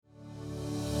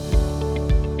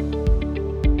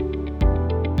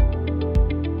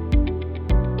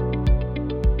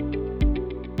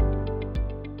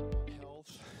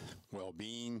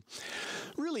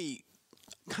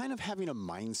having a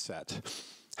mindset,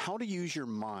 how to use your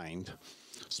mind,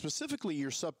 specifically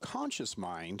your subconscious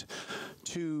mind,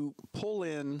 to pull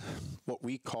in what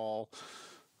we call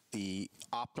the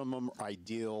optimum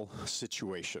ideal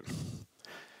situation.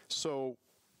 So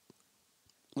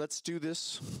let's do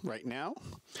this right now.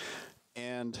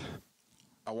 And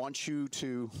I want you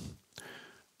to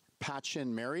patch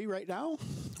in Mary right now.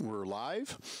 We're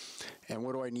live. And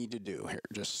what do I need to do here?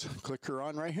 Just click her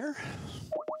on right here.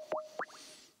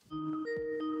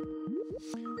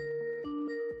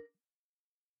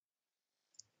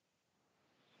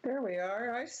 There we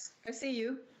are. I see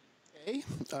you. Hey,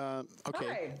 okay.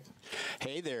 Hi.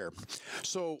 Hey there.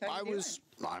 So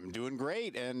I'm doing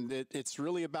great. And it's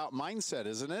really about mindset,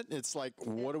 isn't it? It's like,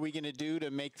 what are we going to do to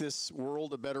make this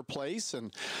world a better place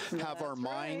and have our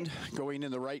mind going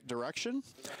in the right direction?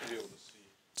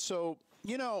 So,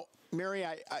 you know, Mary,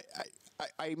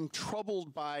 I'm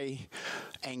troubled by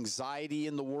anxiety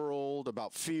in the world,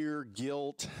 about fear,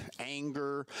 guilt,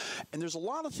 anger, and there's a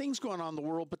lot of things going on in the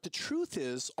world, but the truth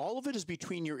is, all of it is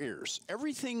between your ears.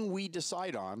 Everything we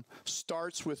decide on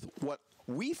starts with what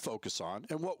we focus on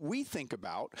and what we think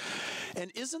about,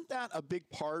 and isn't that a big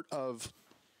part of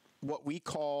what we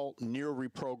call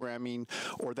neuroreprogramming,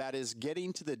 or that is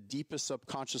getting to the deepest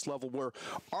subconscious level where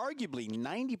arguably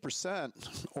 90%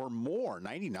 or more,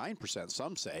 99%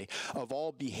 some say, of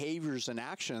all behaviors and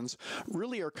actions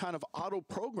really are kind of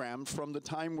auto-programmed from the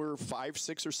time we're 5,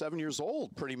 6, or 7 years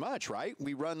old, pretty much, right?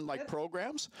 We run like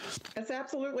programs. That's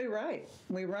absolutely right.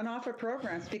 We run off of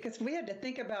programs because if we had to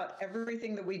think about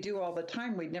everything that we do all the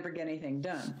time, we'd never get anything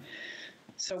done.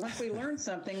 So once we learn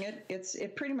something,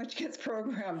 it pretty much gets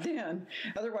programmed in.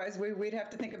 Otherwise, we'd have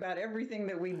to think about everything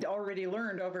that we'd already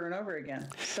learned over and over again.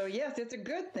 So yes, it's a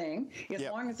good thing as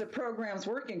long as the program's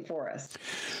working for us.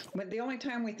 But the only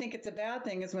time we think it's a bad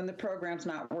thing is when the program's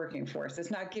not working for us.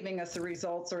 It's not giving us the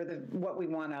results or what we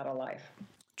want out of life.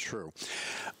 True.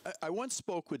 I once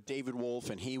spoke with David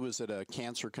Wolfe, and he was at a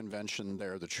cancer convention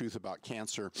there, The Truth About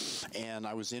Cancer, and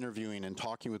I was interviewing and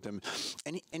talking with him,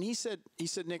 and he said,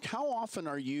 Nick, how often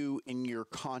are you in your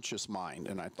conscious mind?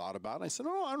 And I thought about it. I said,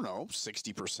 I don't know,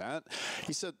 60%.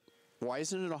 He said, why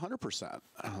isn't it 100%?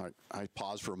 I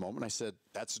paused for a moment. I said,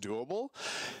 that's doable.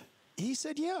 He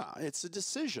said, yeah, it's a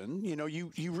decision. You know,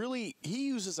 you really, he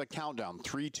uses a countdown,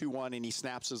 3, 2, 1, and he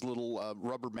snaps his little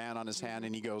rubber band on his hand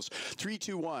and he goes, 3,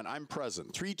 2, 1, I'm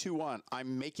present. 3, 2, 1,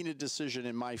 I'm making a decision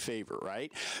in my favor,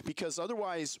 right? Because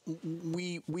otherwise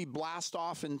we blast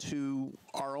off into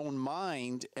our own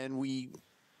mind and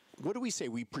what do we say?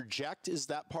 We project, is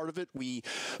that part of it? We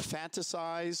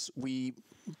fantasize, we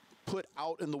put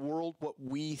out in the world what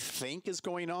we think is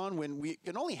going on when we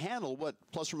can only handle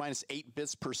plus or minus 8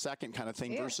 bits per second kind of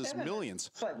thing versus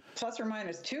millions. Plus or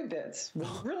minus 2 bits. We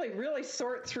really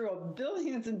sort through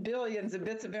billions and billions of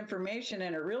bits of information,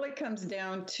 and it really comes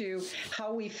down to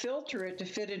how we filter it to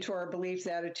fit into our beliefs,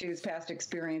 attitudes, past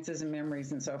experiences, and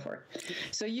memories, and so forth.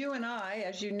 So you and I,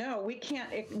 as you know, we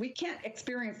can't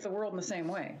experience the world in the same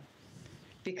way,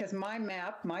 because my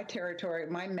map, my territory,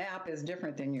 my map is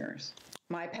different than yours.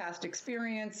 My past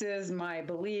experiences, my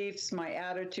beliefs, my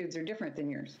attitudes are different than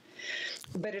yours.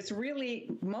 But it's really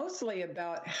mostly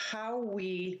about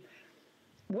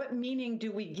what meaning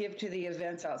do we give to the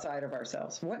events outside of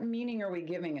ourselves? What meaning are we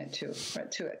giving it to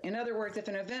it? In other words, if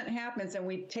an event happens and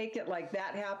we take it like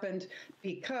that happened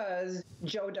because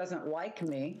Joe doesn't like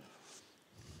me,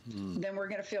 then we're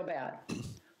going to feel bad.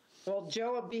 Well,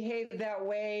 Joe behaved that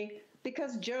way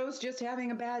because Joe's just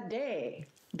having a bad day.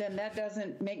 Then that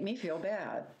doesn't make me feel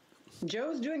bad.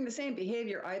 Joe's doing the same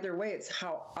behavior either way. It's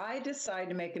how I decide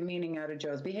to make a meaning out of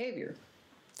Joe's behavior.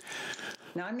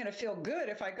 Now, I'm going to feel good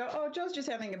if I go, oh, Joe's just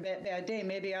having a bad day.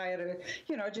 Maybe I ought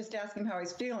to, just ask him how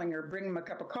he's feeling or bring him a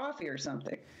cup of coffee or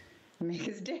something. Make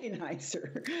his day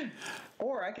nicer.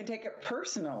 Or I can take it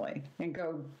personally and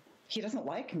go, he doesn't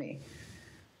like me.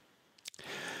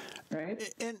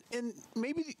 Right. And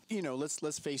maybe,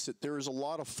 let's face it, there's a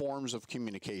lot of forms of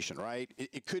communication, right?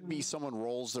 It could be someone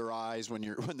rolls their eyes when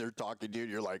they're talking to you,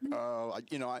 and you're like, oh,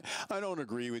 I don't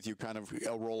agree with you, kind of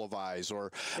a roll of eyes,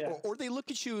 or they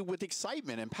look at you with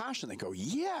excitement and passion. They go,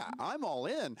 yeah, I'm all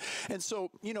in. And so,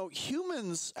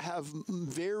 humans have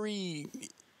very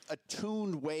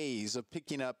attuned ways of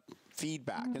picking up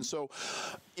feedback. And so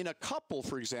in a couple,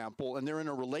 for example, and they're in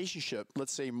a relationship,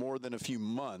 let's say more than a few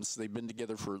months, they've been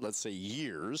together for, let's say,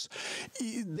 years,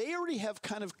 they already have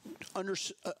kind of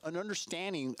an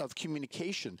understanding of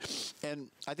communication. And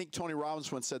I think Tony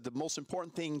Robbins once said the most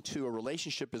important thing to a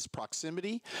relationship is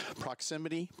proximity,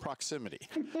 proximity, proximity.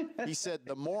 He said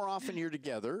the more often you're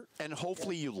together, and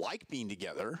hopefully you like being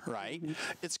together, right?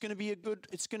 It's going to be a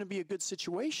good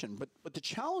situation. But the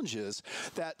challenge is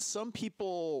that some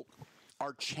people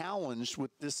are challenged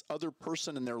with this other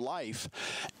person in their life,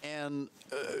 and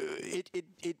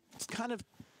it kind of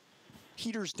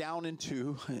peters down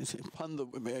into,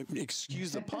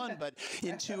 excuse the pun, but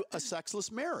into a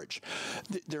sexless marriage.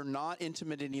 They're not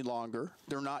intimate any longer.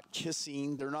 They're not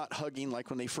kissing. They're not hugging like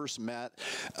when they first met.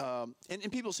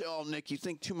 And people say, oh, Nick, you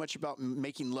think too much about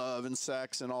making love and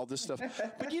sex and all this stuff.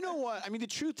 But you know what? I mean, the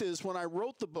truth is, when I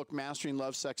wrote the book, Mastering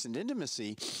Love, Sex, and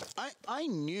Intimacy, I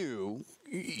knew,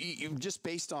 just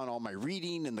based on all my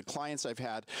reading and the clients I've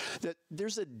had, that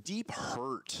there's a deep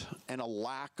hurt and a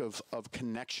lack of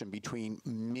connection between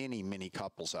many, many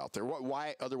couples out there.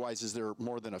 Why otherwise is there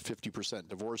more than a 50%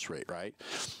 divorce rate, right?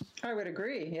 I would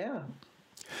agree, yeah.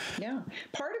 Yeah.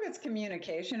 Part of it's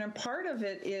communication, and part of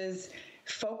it is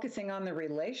focusing on the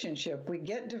relationship. We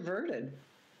get diverted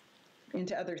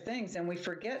into other things, and we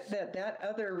forget that that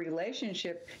other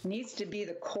relationship needs to be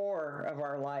the core of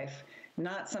our life,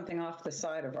 not something off the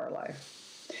side of our life.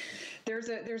 There's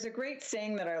a great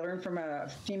saying that I learned from a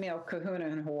female kahuna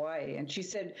in Hawaii, and she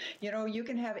said, you know, you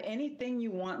can have anything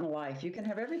you want in life. You can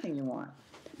have everything you want,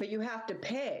 but you have to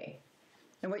pay.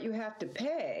 And what you have to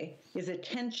pay is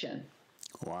attention.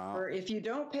 Wow. Or if you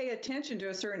don't pay attention to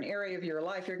a certain area of your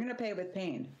life, you're going to pay with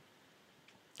pain.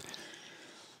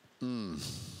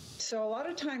 So a lot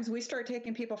of times we start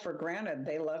taking people for granted.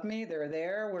 They love me, they're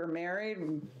there, we're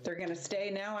married, they're going to stay.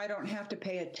 Now I don't have to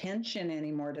pay attention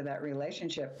anymore to that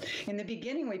relationship. In the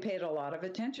beginning, we paid a lot of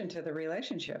attention to the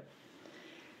relationship.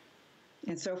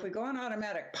 And so if we go on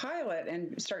automatic pilot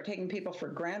and start taking people for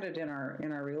granted in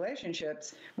our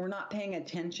relationships, we're not paying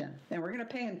attention, and we're going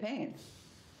to pay in pain.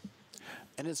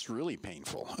 And it's really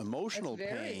painful. Emotional pain.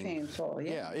 It's very pain. painful,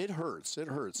 yeah. It hurts. It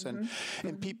hurts. And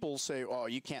people say, oh,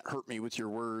 you can't hurt me with your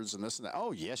words and this and that.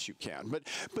 Oh, yes, you can.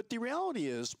 But the reality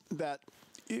is that,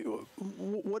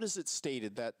 what is it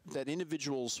stated? That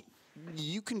individuals,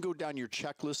 you can go down your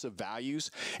checklist of values,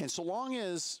 and so long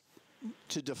as,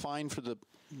 to define for the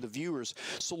viewers,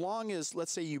 so long as,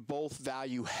 let's say, you both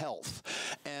value health,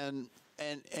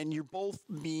 and you're both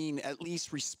being at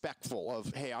least respectful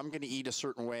of, hey, I'm going to eat a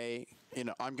certain way,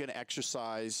 I'm going to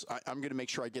exercise, I'm going to make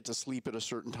sure I get to sleep at a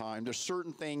certain time. There's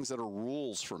certain things that are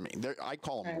rules for me. I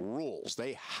call them rules.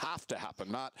 They have to happen,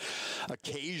 not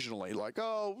occasionally like,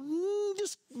 oh,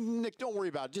 just, Nick, don't worry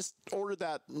about it. Just order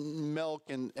that milk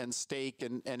and steak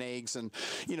and eggs, and,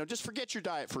 just forget your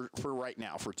diet for right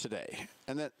now, for today.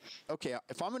 And then, okay,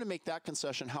 if I'm going to make that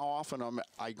concession, how often am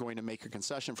I going to make a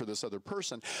concession for this other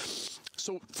person?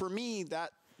 So for me,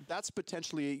 that's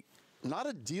potentially not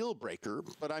a deal breaker,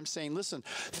 but I'm saying, listen,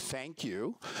 thank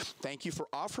you for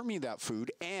offering me that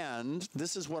food, and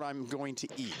this is what I'm going to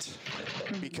eat,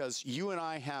 because you and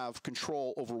I have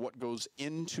control over what goes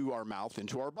into our mouth,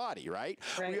 into our body, right?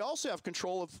 We also have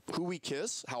control of who we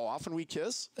kiss, how often we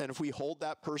kiss, and if we hold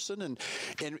that person, and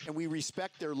we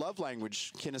respect their love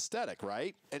language, kinesthetic,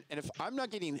 right? And if I'm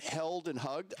not getting held and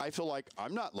hugged, I feel like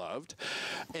I'm not loved.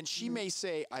 And she may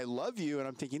say, I love you, and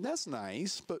I'm thinking, that's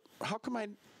nice, but how come I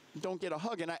don't get a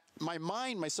hug? And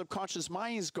my subconscious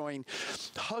mind is going,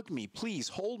 hug me, please,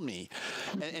 hold me.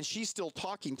 And she's still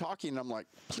talking, and I'm like,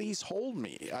 please hold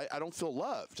me. I don't feel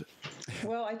loved.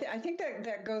 Well, I think that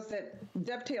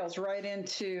dovetails right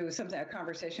into a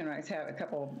conversation I was having, a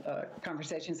couple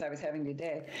conversations I was having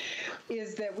today,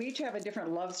 is that we each have a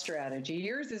different love strategy.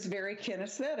 Yours is very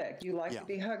kinesthetic. You like to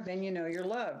be hugged, then you know you're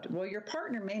loved. Well, your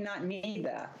partner may not need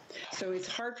that. So it's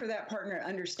hard for that partner to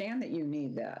understand that you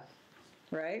need that.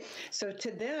 Right? So to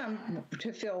them,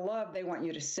 to feel love, they want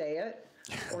you to say it,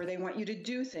 or they want you to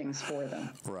do things for them.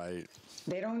 Right.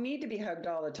 They don't need to be hugged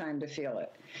all the time to feel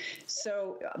it.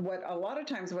 So what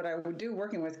I would do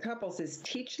working with couples is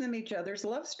teach them each other's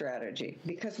love strategy,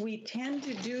 because we tend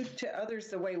to do to others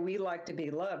the way we like to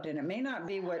be loved, and it may not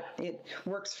be what it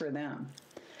works for them.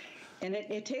 And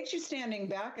it takes you standing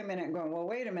back a minute and going, well,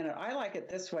 wait a minute, I like it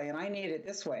this way and I need it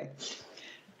this way.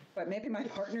 But maybe my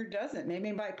partner doesn't.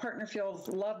 Maybe my partner feels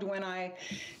loved when I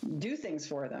do things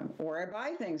for them, or I buy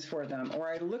things for them, or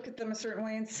I look at them a certain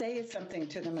way and say something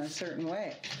to them in a certain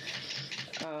way.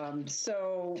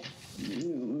 So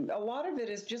a lot of it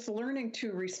is just learning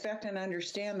to respect and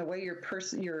understand the way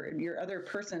your other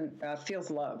person feels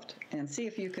loved, and see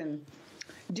if you can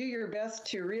do your best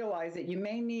to realize that you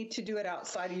may need to do it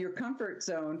outside of your comfort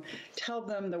zone. Tell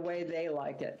them the way they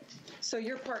like it. So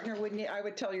your partner I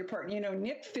would tell your partner,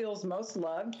 Nick feels most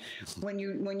loved when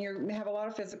you have a lot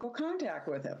of physical contact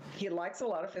with him. He likes a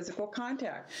lot of physical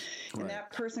contact. And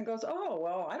that person goes, oh,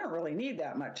 well, I don't really need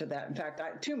that much of that. In fact,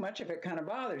 too much of it kind of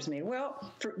bothers me.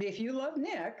 Well, if you love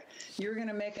Nick, you're going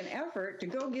to make an effort to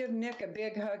go give Nick a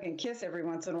big hug and kiss every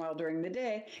once in a while during the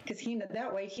day, because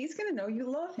that way he's going to know you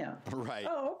love him. Right.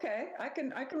 Oh, okay. I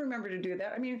can remember to do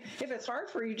that. I mean, if it's hard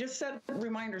for you, just set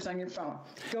reminders on your phone.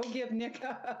 Go give Nick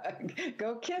a hug.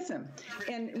 Go kiss him.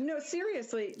 And no,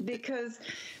 seriously, because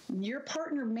your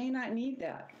partner may not need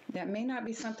that. That may not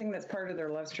be something that's part of their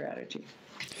love strategy.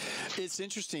 It's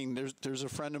interesting. There's a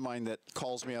friend of mine that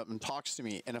calls me up and talks to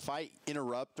me, and if I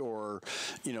interrupt or,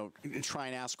 try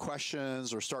and ask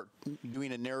questions or start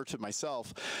doing a narrative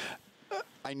myself,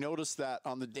 I notice that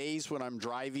on the days when I'm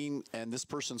driving and this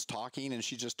person's talking and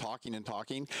she's just talking and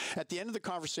talking, at the end of the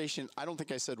conversation, I don't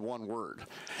think I said one word.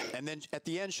 And then at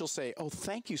the end, she'll say, oh,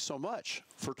 thank you so much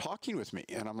for talking with me.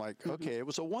 And I'm like, okay, it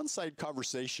was a one-sided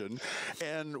conversation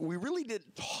and we really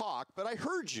didn't talk, but I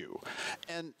heard you.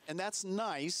 And that's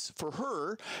nice for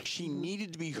her. She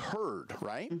needed to be heard,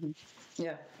 right?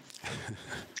 Yeah.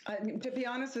 To be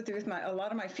honest with you, a lot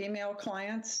of my female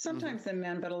clients, sometimes the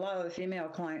men, but a lot of the female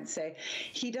clients say,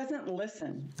 he doesn't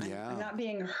listen. I'm not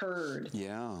being heard.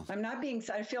 Yeah.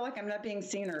 I feel like I'm not being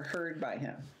seen or heard by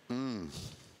him.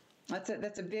 That's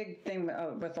a big thing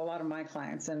with a lot of my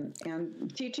clients,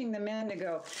 and teaching the men to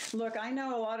go, look, I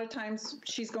know a lot of times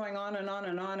she's going on and on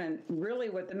and on, and really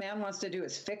what the man wants to do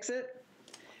is fix it,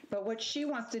 but what she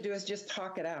wants to do is just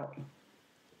talk it out.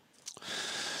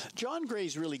 John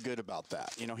Gray's really good about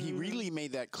that. He really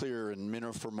made that clear in Men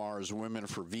Are for Mars, Women Are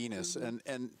for Venus.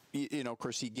 And of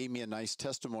course, he gave me a nice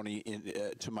testimony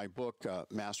to my book,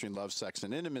 Mastering Love, Sex,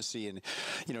 and Intimacy. And,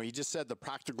 he just said the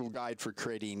practical guide for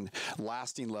creating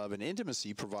lasting love and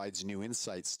intimacy provides new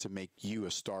insights to make you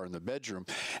a star in the bedroom.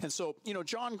 And so,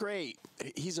 John Gray,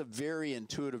 he's a very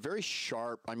intuitive, very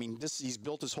sharp. I mean, he's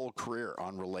built his whole career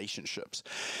on relationships.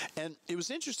 And it was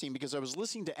interesting because I was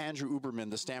listening to Andrew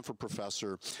Uberman, the Stanford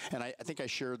professor, and I think I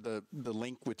shared the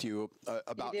link with you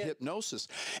about hypnosis.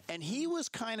 And he was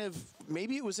kind of,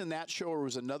 maybe it was in that show or it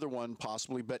was another one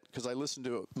possibly, but because I listen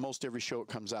to most every show it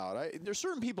comes out. There's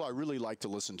certain people I really like to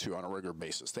listen to on a regular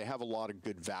basis. They have a lot of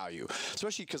good value,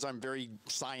 especially because I'm very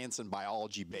science and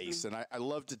biology based, and I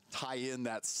love to tie in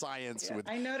that science with.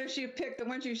 I noticed you picked the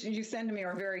ones you send to me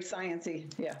are very sciencey.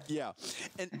 Yeah. Yeah,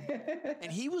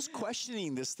 and he was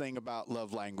questioning this thing about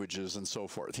love languages and so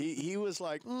forth. He was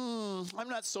like, I'm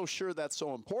not so sure that's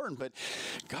so important, but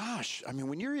gosh, I mean,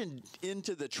 when you're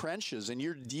into the trenches and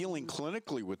you're dealing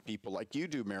clinically with people like you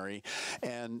do, Mary,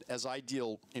 and as I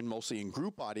deal mostly in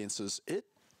group audiences,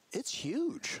 it's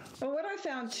huge. Well, what I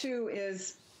found too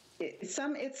is it's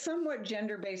somewhat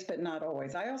gender-based, but not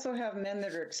always. I also have men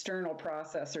that are external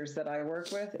processors that I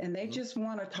work with, and they just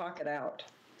want to talk it out.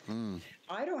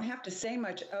 I don't have to say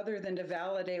much other than to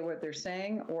validate what they're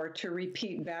saying or to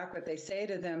repeat back what they say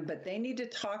to them, but they need to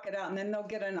talk it out, and then they'll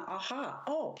get an aha.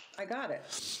 Oh, I got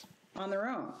it on their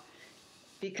own,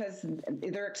 because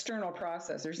they're external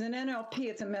processors. In NLP,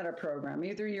 it's a meta program.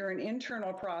 Either you're an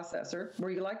internal processor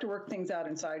where you like to work things out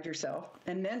inside yourself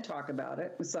and then talk about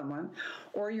it with someone,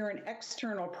 or you're an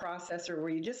external processor where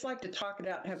you just like to talk it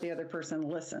out and have the other person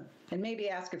listen and maybe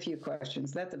ask a few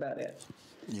questions. That's about it.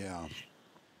 Yeah.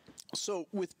 So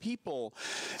with people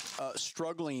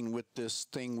struggling with this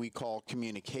thing we call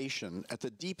communication, at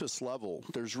the deepest level,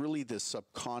 there's really this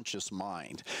subconscious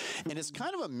mind. And it's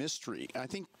kind of a mystery, I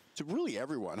think, to really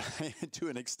everyone to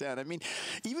an extent. I mean,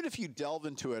 even if you delve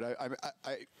into it,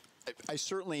 I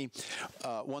certainly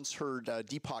once heard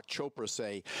Deepak Chopra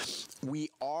say, we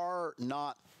are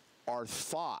not our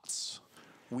thoughts.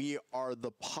 We are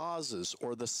the pauses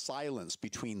or the silence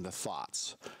between the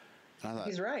thoughts. And I thought,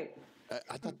 he's right.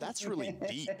 I thought that's really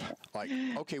deep. Like,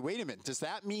 okay, wait a minute. Does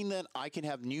that mean that I can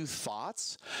have new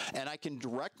thoughts and I can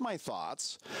direct my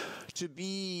thoughts to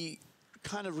be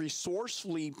kind of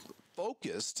resourcefully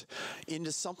focused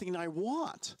into something I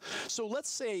want? So let's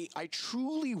say I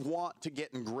truly want to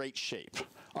get in great shape.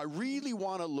 I really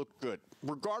want to look good,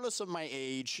 regardless of my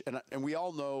age. And we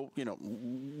all know,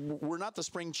 we're not the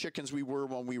spring chickens we were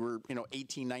when we were,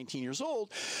 18, 19 years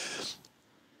old.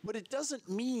 But it doesn't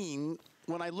mean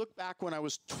when I look back when I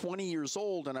was 20 years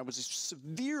old and I was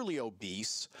severely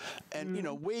obese and, you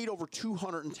know, weighed over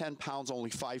 210 pounds, only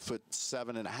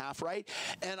 5'7.5", right?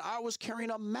 And I was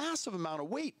carrying a massive amount of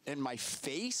weight and my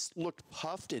face looked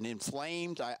puffed and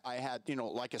inflamed. I had, you know,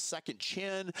 like a second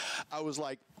chin. I was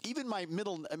like, even my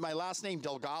last name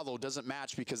Delgado doesn't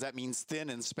match because that means thin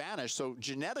in Spanish. So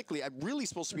genetically, I'm really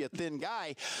supposed to be a thin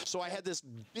guy. So I had this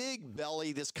big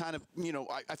belly, this kind of, you know,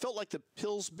 I felt like the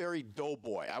Pillsbury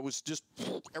Doughboy. I was just,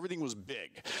 everything was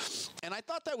big. And I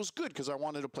thought that was good because I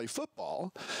wanted to play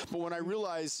football. But when I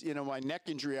realized, you know, my neck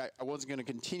injury, I wasn't going to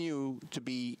continue to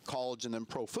be college and then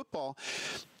pro football.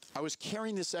 I was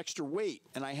carrying this extra weight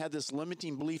and I had this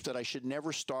limiting belief that I should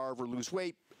never starve or lose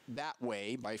weight that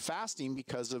way by fasting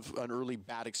because of an early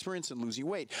bad experience in losing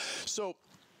weight. So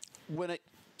when it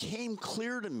came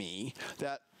clear to me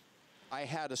that I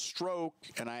had a stroke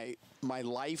and my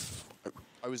life,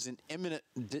 I was in imminent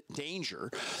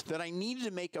danger, that I needed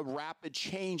to make a rapid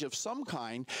change of some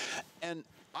kind, and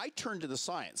I turned to the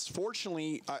science.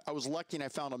 Fortunately, I was lucky and I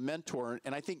found a mentor,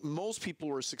 and I think most people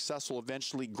who are successful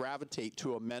eventually gravitate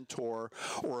to a mentor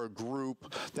or a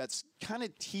group that's kind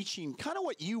of teaching kind of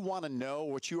what you want to know,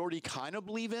 what you already kind of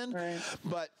believe in, right.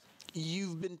 But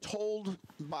you've been told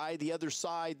by the other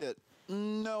side that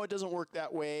no, it doesn't work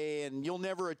that way, and you'll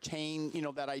never attain, you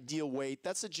know, that ideal weight.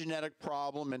 That's a genetic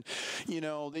problem, and, you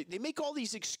know, they make all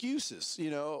these excuses, you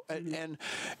know, and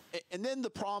then the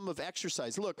problem of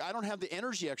exercise. Look, I don't have the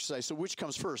energy exercise, so which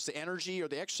comes first, the energy or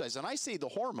the exercise? And I say the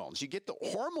hormones. You get the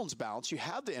hormones balanced, you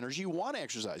have the energy, you want to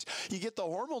exercise. You get the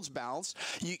hormones balanced,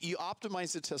 you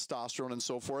optimize the testosterone and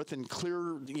so forth, and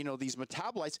clear, you know, these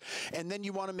metabolites, and then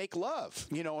you want to make love,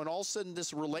 you know, and all of a sudden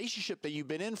this relationship that you've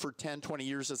been in for 10, 20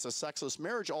 years as a sexless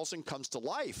marriage all of a sudden comes to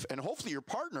life, and hopefully your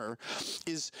partner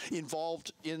is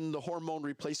involved in the hormone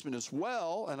replacement as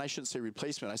well. And I shouldn't say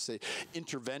replacement, I say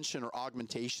intervention or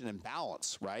augmentation and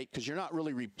balance, right? Because you're not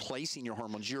really replacing your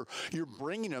hormones, you're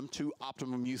bringing them to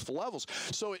optimum youthful levels.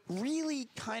 So it really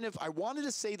kind of, I wanted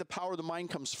to say the power of the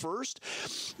mind comes first,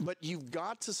 but you've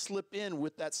got to slip in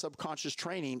with that subconscious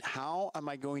training. How am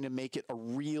I going to make it a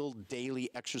real daily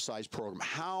exercise program?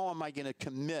 How am I going to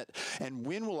commit, and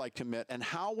when will I commit, and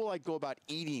how will I go about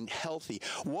eating healthy?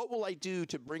 What will I do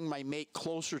to bring my mate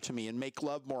closer to me and make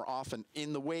love more often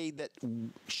in the way that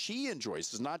she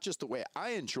enjoys? It's not just the way I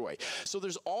enjoy. So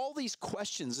there's all these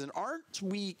questions, and aren't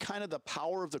we kind of the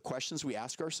power of the questions we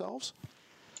ask ourselves?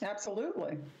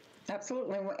 Absolutely.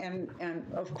 Absolutely. And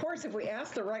of course, if we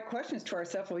ask the right questions to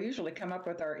ourselves, we'll usually come up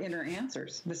with our inner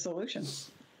answers, the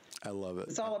solutions. I love it.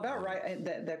 It's all about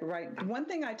the right. One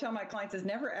thing I tell my clients is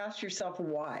never ask yourself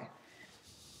why.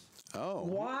 Oh.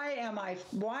 Why am I?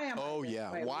 Oh,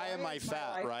 yeah. Why am I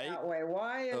fat? Right. That way?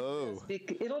 Why?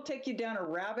 It'll take you down a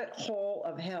rabbit hole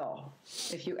of hell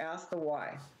if you ask the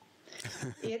why.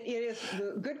 It is.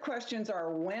 The good questions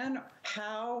are when,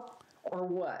 how, or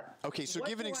what. Okay, so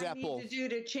give an example. What do I need to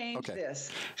do to change this?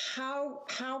 How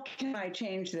can I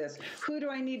change this? Who do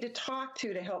I need to talk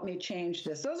to help me change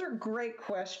this? Those are great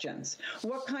questions.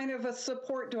 What kind of a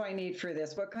support do I need for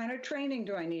this? What kind of training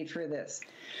do I need for this?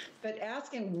 But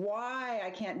asking why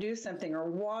I can't do something, or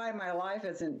why my life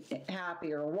isn't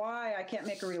happy, or why I can't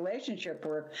make a relationship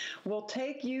work will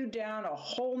take you down a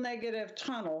whole negative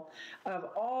tunnel of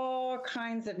all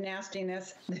kinds of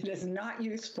nastiness that is not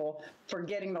useful for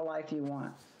getting the life you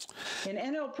want. In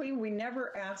NLP, we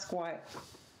never ask why.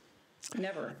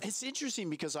 Never. It's interesting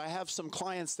because I have some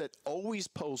clients that always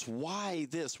pose why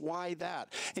this, why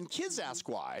that. And kids ask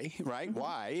why, right?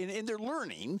 Why? And they're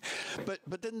learning.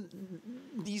 But then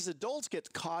these adults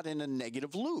get caught in a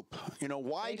negative loop. You know,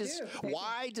 why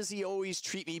does he always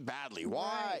treat me badly?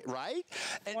 Why, right?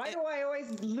 Why do I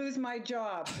always lose my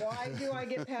job? Why do I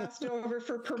get passed over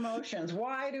for promotions?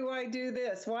 Why do I do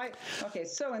this? Why? Okay,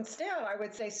 so instead I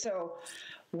would say, so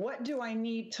what do I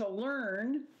need to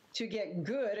learn to get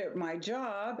good at my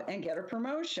job and get a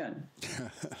promotion?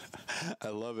 I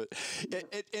love it.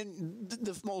 And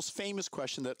the most famous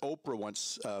question that Oprah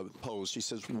once posed, she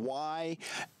says, why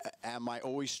am I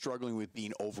always struggling with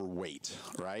being overweight,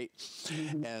 right?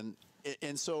 Mm-hmm.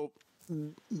 And so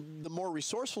the more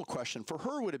resourceful question for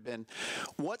her would have been,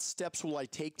 what steps will I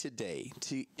take today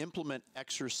to implement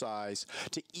exercise,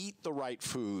 to eat the right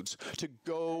foods, to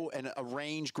go and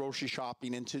arrange grocery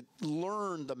shopping, and to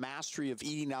learn the mastery of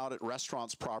eating out at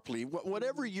restaurants properly?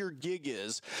 Whatever your gig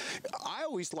is, I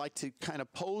always like to kind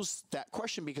of pose that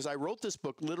question because I wrote this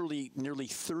book literally nearly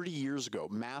 30 years ago,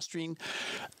 Mastering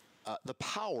the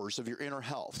powers of your inner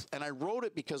health. And I wrote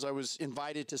it because I was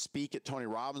invited to speak at Tony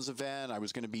Robbins' event. I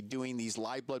was going to be doing these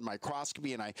live blood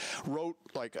microscopy, and I wrote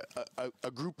like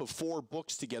a group of 4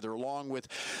 books together along with,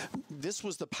 this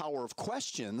was the power of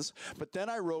questions, but then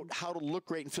I wrote How to Look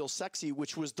Great and Feel Sexy,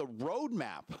 which was the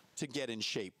roadmap to get in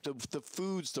shape, the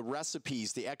foods, the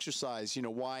recipes, the exercise,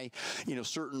 why,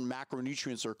 certain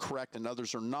macronutrients are correct and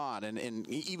others are not. And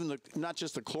even not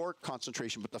just the caloric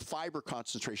concentration, but the fiber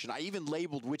concentration. I even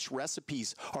labeled which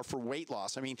recipes are for weight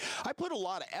loss. I mean, I put a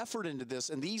lot of effort into this,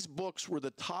 and these books were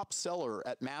the top seller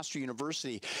at Mastery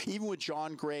University, even with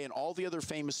John Gray and all the other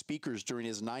famous speakers during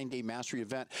his 9-day Mastery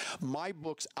event. My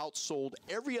books outsold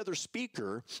every other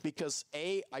speaker because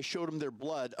I showed them their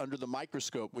blood under the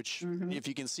microscope, which if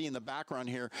you can see in the background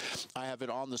here, I have it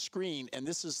on the screen, and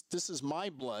this is my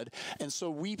blood. And so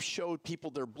we showed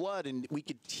people their blood, and we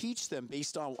could teach them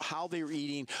based on how they were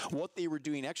eating, what they were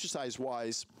doing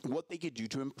exercise-wise, what they could do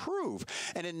to improve.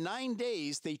 And in 9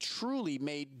 days, they truly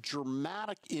made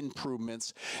dramatic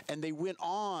improvements, and they went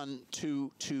on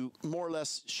to more or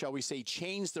less, shall we say,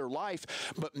 change their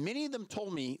life. But many of them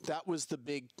told me that was the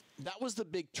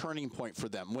big turning point for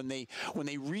them when they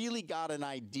really got an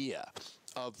idea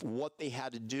of what they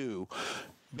had to do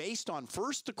based on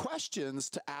first the questions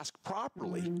to ask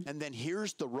properly, and then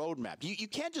here's the roadmap. You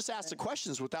can't just ask the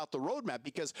questions without the roadmap,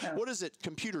 because what is it,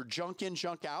 computer junk in,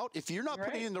 junk out? If you're not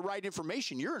putting in the right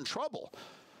information, you're in trouble.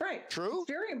 Right. True.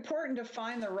 It's very important to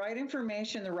find the right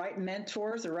information, the right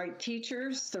mentors, the right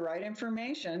teachers, the right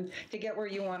information to get where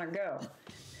you want to go.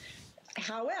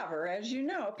 However, as you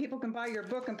know, people can buy your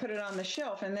book and put it on the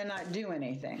shelf and then not do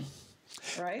anything.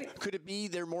 Right? Could it be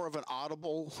they're more of an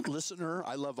Audible listener?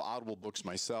 I love Audible books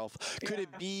myself. Could it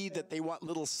be that they want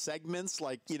little segments,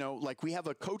 like we have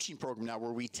a coaching program now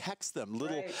where we text them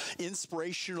little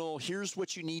inspirational, here's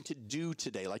what you need to do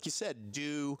today. Like you said,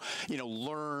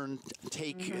 learn,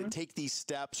 take these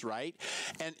steps, right?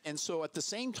 And so at the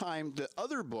same time, the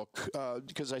other book,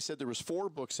 because I said there was 4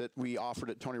 books that we offered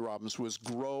at Tony Robbins, was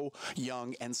Grow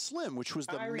Young and Slim, which was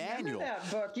the manual. I remember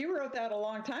that book. You wrote that a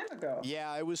long time ago.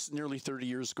 Yeah, it was nearly 30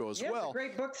 years ago as well. It's a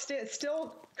great book. It's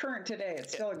still current today.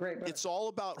 It's still a great book. It's all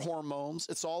about hormones.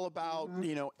 It's all about,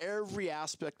 every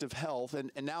aspect of health.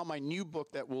 And now my new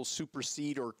book that will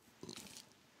supersede or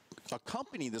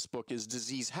accompany this book is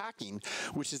Disease Hacking,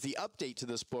 which is the update to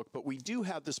this book. But we do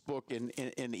have this book in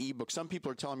ebook. Some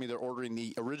people are telling me they're ordering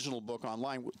the original book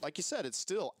online. Like you said, it's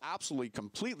still absolutely,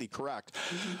 completely correct.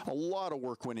 A lot of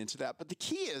work went into that. But the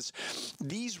key is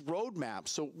these roadmaps.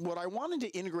 So what I wanted to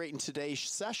integrate in today's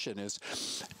session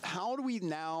is how do we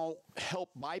now help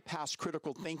bypass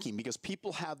critical thinking? Because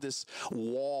people have this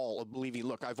wall of believing,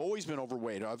 look, I've always been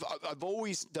overweight. I've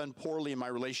always done poorly in my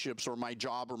relationships or my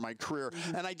job or my career,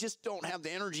 and I just don't have the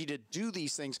energy to do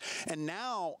these things. And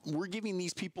now we're giving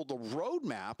these people the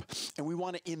roadmap, and we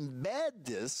want to embed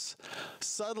this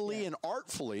subtly and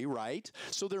artfully, right?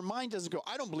 So their mind doesn't go,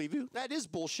 I don't believe you. That is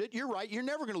bullshit. You're right. You're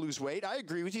never going to lose weight. I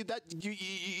agree with you. That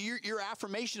your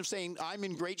affirmation of saying I'm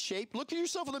in great shape. Look at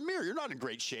yourself in the mirror. You're not in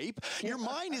great shape. Your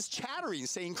mind is chattering,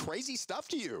 saying crazy stuff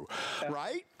to you,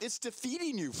 right? It's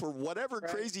defeating you for whatever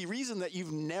crazy reason that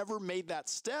you've never made that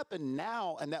step. And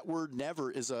that word never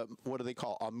is what do they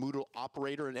call a mood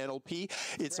operator in NLP?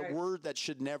 It's a word that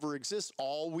should never exist.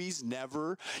 Always,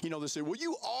 never. They say, well,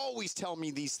 you always tell me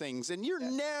these things and you're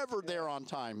never there on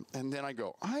time. And then I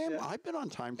go, I've been on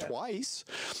time twice.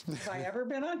 Have I ever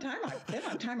been on time? I've been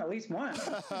on time at least once.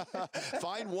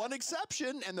 Find one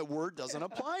exception and the word doesn't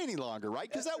apply any longer, right?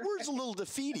 Because that word's a little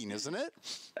defeating, isn't it?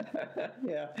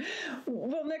 Yeah.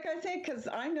 Well, Nick, I think because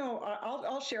I know,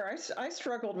 I'll share, I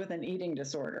struggled with an eating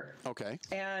disorder. Okay.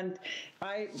 And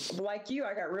like you,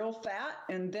 I got real fat,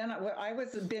 and then I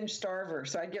was a binge starver.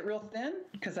 So I'd get real thin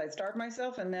because I'd starve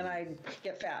myself, and then I'd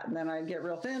get fat, and then I'd get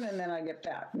real thin, and then I'd get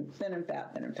fat, and thin and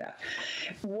fat, thin and fat.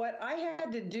 What I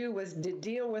had to do was to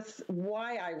deal with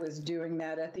why I was doing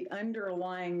that at the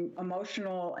underlying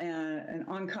emotional and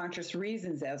unconscious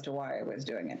reasons as to why I was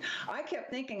doing it. I kept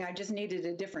thinking I just needed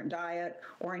a different diet,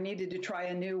 or I needed to try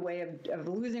a new way of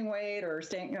losing weight or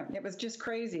staying. It was just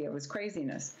crazy. It was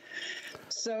craziness.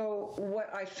 So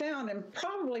what I found, and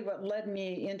probably what led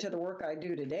me into the work I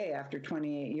do today after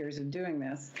 28 years of doing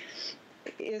this,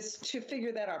 is to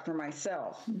figure that out for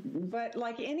myself. But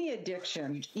like any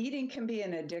addiction, eating can be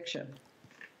an addiction.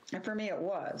 And for me, it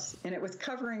was. And it was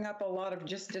covering up a lot of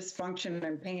just dysfunction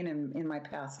and pain in my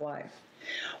past life.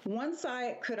 Once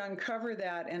I could uncover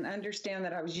that and understand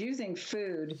that I was using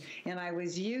food and I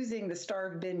was using the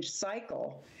starve binge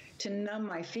cycle to numb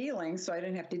my feelings so I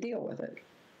didn't have to deal with it.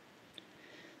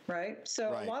 Right.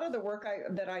 So a lot of the work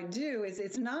that I do is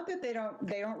it's not that they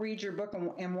don't read your book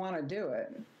and want to do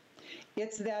it.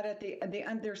 It's that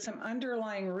there's some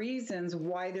underlying reasons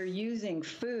why they're using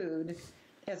food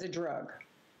as a drug.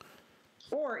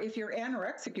 Or if you're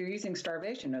anorexic, you're using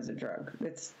starvation as a drug.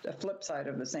 It's a flip side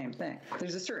of the same thing.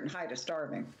 There's a certain height of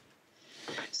starving.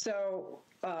 So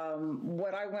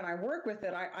when I work with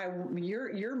it,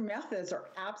 your methods are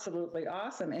absolutely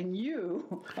awesome, and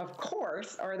you, of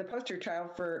course, are the poster child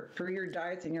for your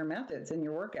diets and your methods and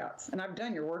your workouts. And I've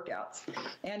done your workouts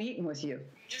and eaten with you.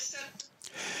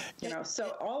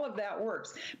 So all of that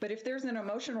works. But if there's an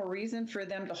emotional reason for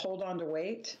them to hold on to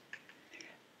weight,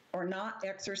 or not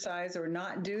exercise or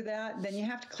not do that, then you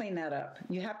have to clean that up.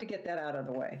 You have to get that out of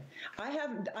the way.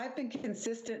 I've been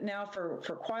consistent now for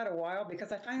quite a while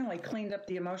because I finally cleaned up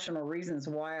the emotional reasons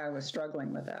why I was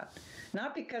struggling with that.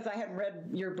 Not because I hadn't read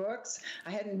your books.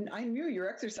 I knew your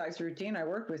exercise routine. I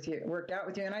worked out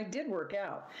with you, and I did work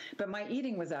out, but my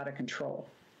eating was out of control.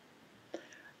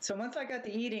 So once I got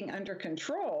the eating under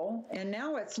control, and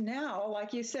now,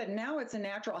 like you said, now it's a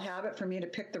natural habit for me to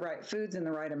pick the right foods in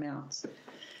the right amounts.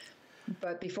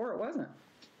 But before it wasn't.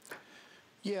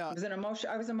 Yeah. It was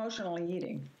I was emotionally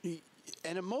eating.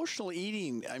 And emotional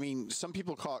eating, I mean, some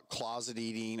people call it closet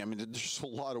eating. I mean, there's a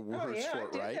lot of words for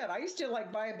it, right? I did that. I used to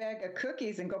buy a bag of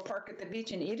cookies and go park at the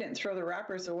beach and eat it and throw the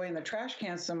wrappers away in the trash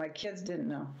can so my kids didn't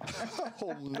know.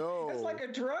 Oh, no. It's like a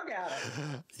drug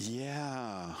addict.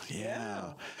 Yeah.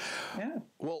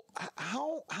 Well,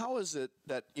 how is it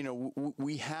that,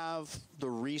 we have the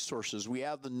resources, we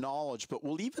have the knowledge, but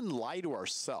we'll even lie to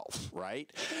ourselves,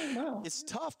 right? Wow. It's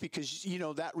tough because,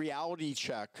 that reality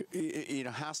check,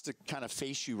 has to kind of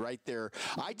face you right there.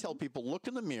 I tell people, look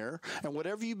in the mirror, and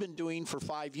whatever you've been doing for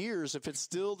 5 years, if it's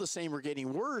still the same or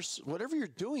getting worse, whatever you're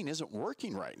doing isn't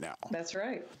working right now. That's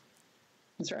right.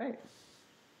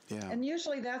 Yeah. And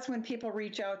usually that's when people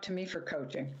reach out to me for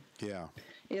coaching. Yeah.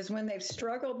 Is when they've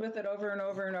struggled with it over and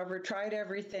over and over, tried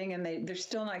everything, and they're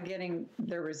still not getting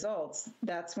their results.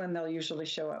 That's when they'll usually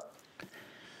show up.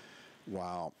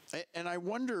 Wow. And I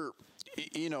wonder,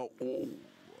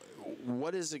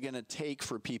 what is it going to take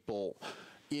for people?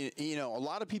 A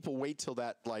lot of people wait till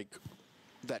that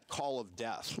call of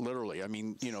death, literally. I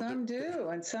mean, some do,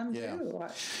 and some do.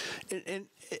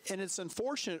 And it's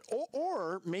unfortunate,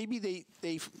 or maybe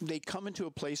they come into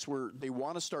a place where they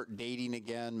want to start dating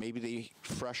again. Maybe they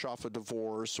fresh off a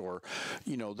divorce, or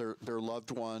their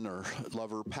loved one or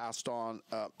lover passed on.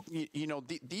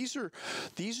 These are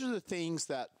the things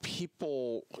that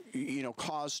people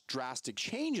cause drastic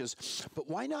changes. But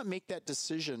why not make that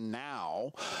decision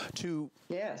now to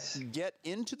get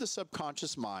into the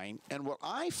subconscious mind? And what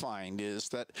I find is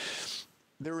that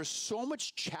there is so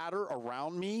much chatter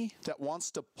around me that wants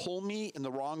to pull me in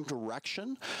the wrong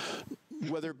direction,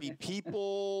 whether it be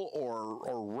people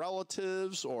or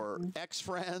relatives or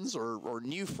ex-friends or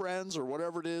new friends or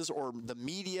whatever it is, or the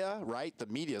media, right? The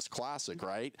media is classic,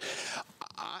 right?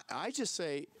 I just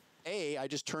say, I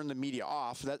just turn the media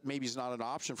off. That maybe is not an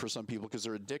option for some people because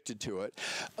they're addicted to it.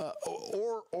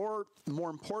 Or more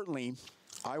importantly,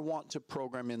 I want to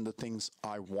program in the things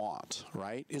I want,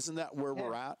 right? Isn't that where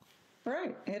we're at?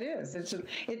 Right, it is.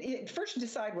 First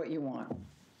decide what you want.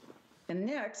 And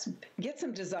next, get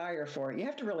some desire for it. You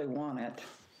have to really want it.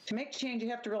 To make change, you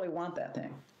have to really want that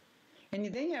thing. And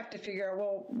then you have to figure out,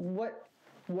 well,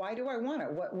 why do I want it?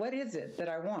 What is it that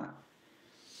I want?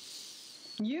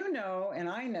 And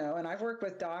I know, and I've worked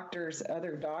with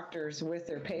other doctors with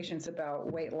their patients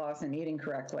about weight loss and eating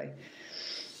correctly.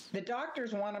 The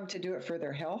doctors want them to do it for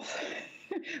their health,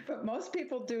 but most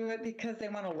people do it because they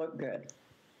want to look good.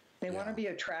 They want to be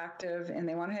attractive, and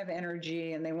they want to have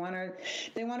energy, and they want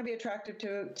to be attractive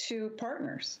to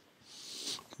partners.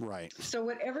 Right. So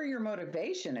whatever your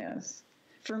motivation is,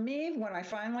 for me, when I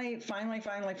finally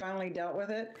dealt with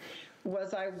it,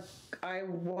 was I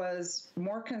was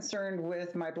more concerned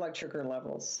with my blood sugar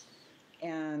levels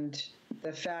and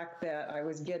the fact that I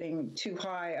was getting too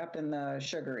high up in the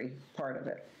sugary part of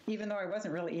it, even though I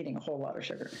wasn't really eating a whole lot of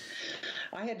sugar.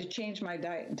 I had to change my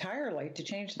diet entirely to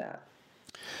change that.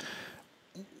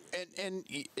 And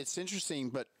it's interesting,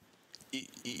 but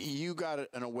you got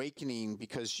an awakening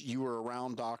because you were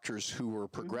around doctors who were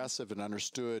progressive and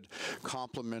understood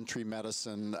complementary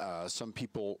medicine. Some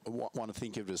people want to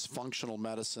think of it as functional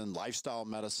medicine, lifestyle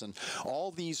medicine.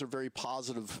 All these are very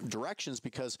positive directions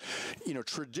because,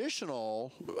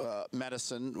 traditional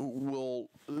medicine will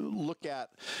look at,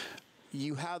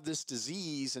 you have this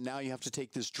disease and now you have to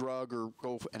take this drug or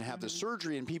go and have this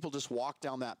surgery, and people just walk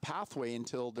down that pathway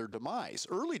until their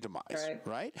early demise,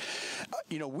 right?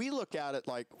 We look at it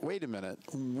like, wait a minute,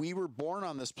 we were born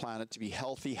on this planet to be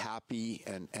healthy, happy,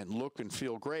 and look and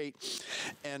feel great.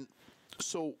 And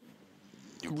so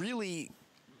really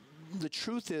the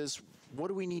truth is, what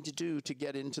do we need to do to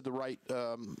get into the right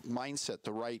mindset,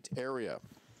 the right area?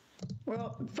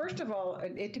 Well, first of all,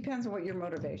 it depends on what your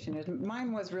motivation is.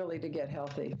 Mine was really to get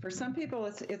healthy. For some people,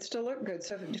 it's to look good.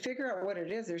 So to figure out what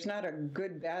it is, there's not a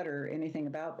good, bad, or anything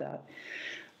about that.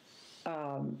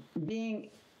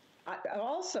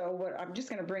 Also, what I'm just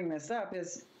going to bring this up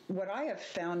is what I have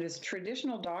found is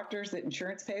traditional doctors that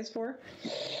insurance pays for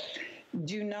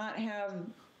do not have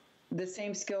the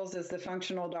same skills as the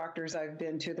functional doctors I've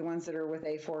been to, the ones that are with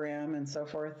A4M and so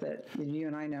forth that you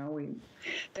and I know,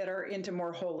 that are into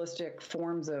more holistic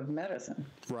forms of medicine.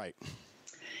 Right.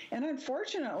 And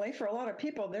unfortunately, for a lot of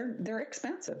people, they're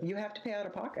expensive. You have to pay out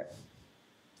of pocket.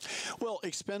 Well,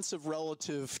 expensive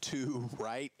relative to,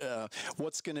 right?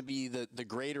 What's going to be the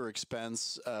greater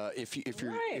expense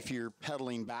if you're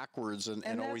pedaling backwards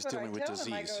and always dealing with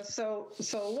disease? I go,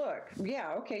 so look,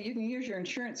 yeah, okay, you can use your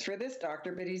insurance for this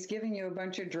doctor, but he's giving you a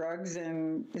bunch of drugs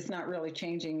and it's not really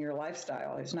changing your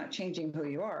lifestyle. It's not changing who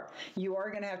you are. You are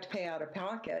going to have to pay out of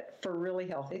pocket for really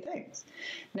healthy things.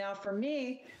 Now, for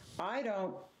me, I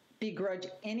don't begrudge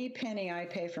any penny I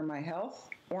pay for my health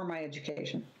or my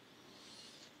education.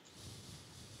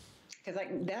 Because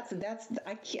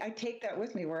I take that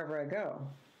with me wherever I go,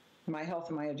 my health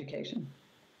and my education.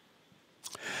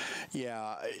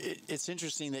 Yeah, it's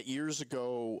interesting that years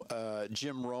ago,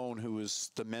 Jim Rohn, who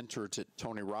was the mentor to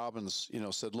Tony Robbins,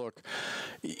 said, look,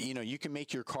 you can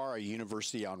make your car a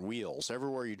university on wheels.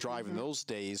 Everywhere you drive in those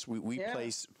days, we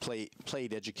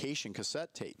played education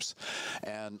cassette tapes.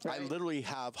 And I literally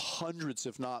have hundreds,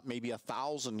 if not maybe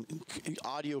 1,000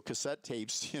 audio cassette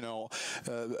tapes,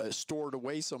 stored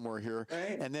away somewhere here.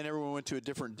 Right. And then everyone went to a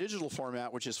different digital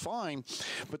format, which is fine.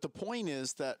 But the point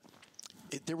is that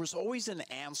there was always an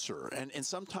answer, and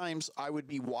sometimes I would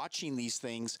be watching these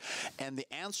things, and the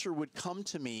answer would come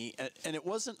to me, and it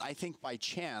wasn't, I think, by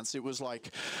chance. It was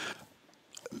like,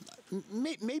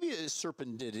 maybe it's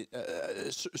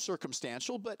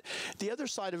circumstantial, but the other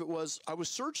side of it was I was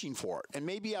searching for it, and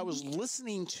maybe I was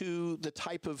listening to the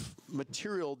type of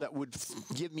material that would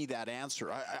give me that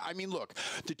answer. I mean, look,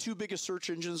 the two biggest search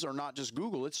engines are not just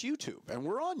Google, it's YouTube, and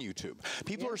we're on YouTube.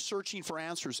 People are searching for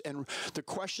answers, and the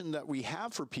question that we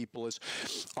have for people is,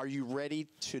 are you ready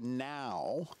to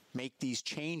now make these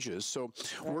changes? So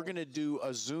we're going to do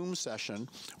a Zoom session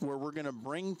where we're going to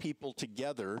bring people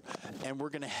together, and we're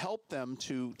going to help them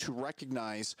to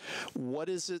recognize what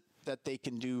is it that they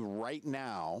can do right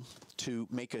now to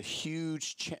make a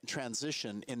huge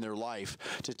transition in their life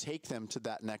to take them to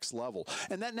that next level.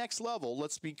 And that next level,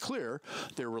 let's be clear,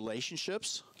 their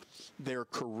relationships, their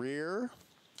career,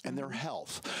 and their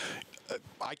health.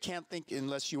 I can't think,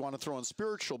 unless you want to throw in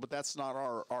spiritual, but that's not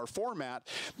our format,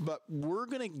 but we're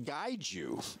going to guide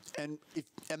you. And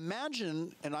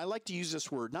imagine, and I like to use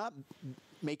this word, not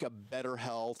make a better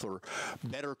health or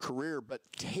better career, but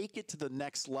take it to the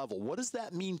next level. What does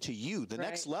that mean to you? The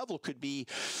next level could be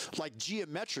like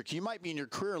geometric. You might be in your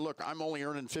career, look, I'm only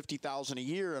earning $50,000 a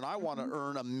year and I want to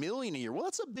earn $1 million a year. Well,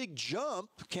 that's a big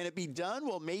jump. Can it be done?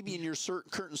 Well, maybe in your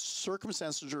certain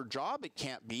circumstances or job it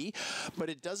can't be, but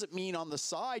it doesn't mean on the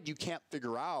side you can't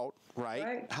figure out,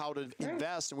 how to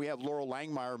invest. And we have Laurel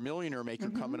Langmeyer, millionaire maker,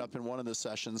 coming up in one of the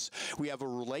sessions. We have a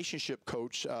relationship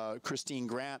coach, Christine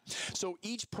Grant. So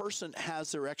each person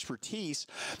has their expertise,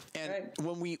 and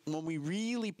when we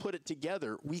really put it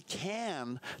together, we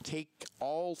can take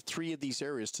all three of these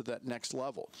areas to that next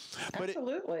level.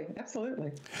 Absolutely.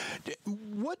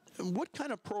 What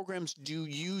kind of programs do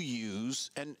you use?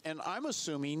 And I'm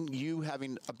assuming you,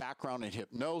 having a background in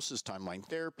hypnosis, timeline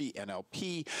therapy,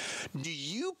 NLP, do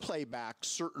you play back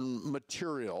certain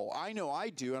material? I know I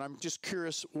do, and I'm just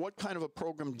curious, what kind of a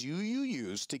program do you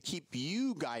use to keep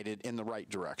you guided in the right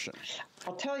direction?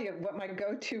 I'll tell you what my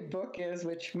go-to book is,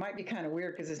 which might be kind of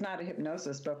weird because it's not a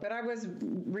hypnosis book, but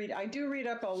I do read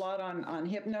up a lot on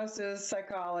hypnosis,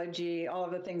 psychology, all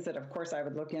of the things that, of course, I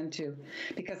would look into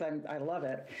because I love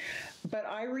it. But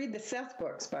I read the Seth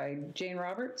books by Jane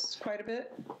Roberts quite a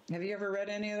bit. Have you ever read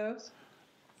any of those?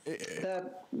 The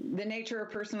Nature of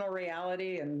Personal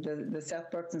Reality and the Seth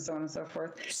books and so on and so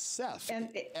forth. Seth,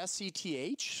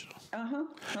 S-E-T-H?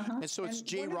 And so it's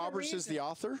Jane Roberts is the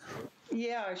author?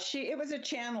 Yeah, it was a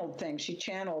channeled thing. She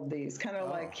channeled these, kind of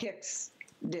like Hicks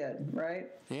did, right?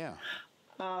 Yeah.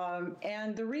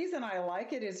 And the reason I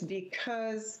like it is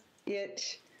because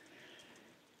it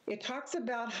talks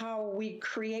about how we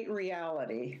create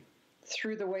reality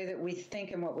through the way that we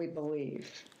think and what we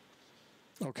believe.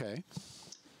 Okay.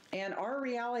 And our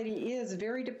reality is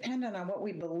very dependent on what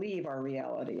we believe our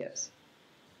reality is.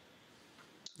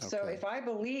 Okay. So if I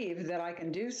believe that I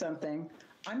can do something,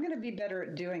 I'm going to be better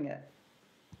at doing it.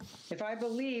 If I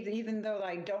believe, even though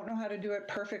I don't know how to do it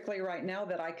perfectly right now,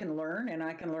 that I can learn and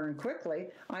I can learn quickly,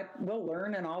 I will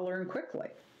learn and I'll learn quickly.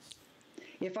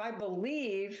 If I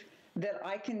believe that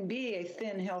I can be a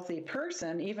thin, healthy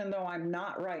person, even though I'm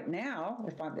not right now,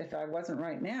 if I wasn't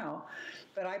right now,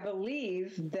 but I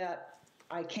believe that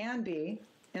I can be,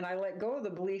 and I let go of the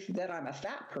belief that I'm a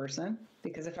fat person,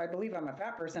 because if I believe I'm a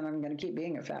fat person, I'm going to keep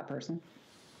being a fat person.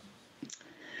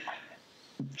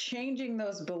 Changing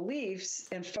those beliefs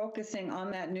and focusing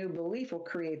on that new belief will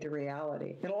create the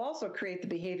reality. It'll also create the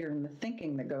behavior and the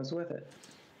thinking that goes with it.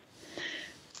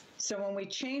 So when we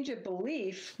change a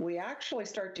belief, we actually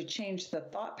start to change the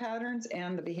thought patterns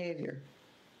and the behavior.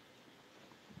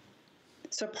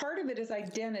 So part of it is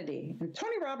identity. And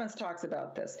Tony Robbins talks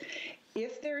about this.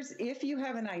 If you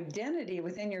have an identity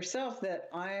within yourself that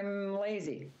I'm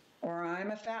lazy, or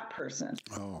I'm a fat person,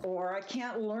 or I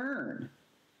can't learn,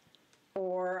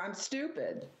 or I'm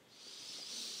stupid,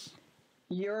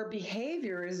 your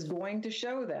behavior is going to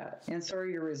show that, and so are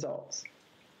your results.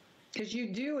 Because you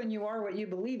do and you are what you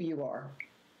believe you are.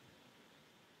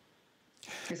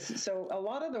 So a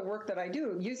lot of the work that I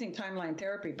do, using timeline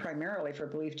therapy primarily for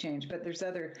belief change, but there's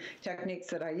other techniques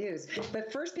that I use. But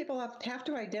first, people have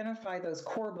to identify those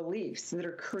core beliefs that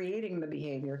are creating the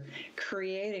behavior,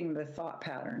 creating the thought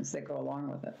patterns that go along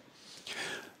with it.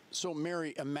 So,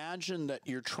 Mary, imagine that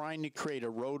you're trying to create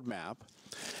a roadmap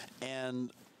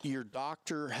and your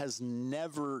doctor has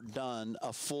never done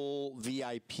a full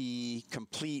VIP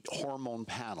complete hormone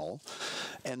panel.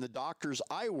 And the doctors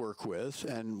I work with,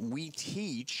 and we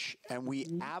teach and we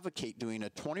advocate doing a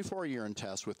 24 urine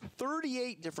test with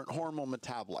 38 different hormone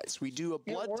metabolites. We do a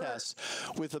blood test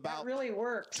with about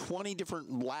 20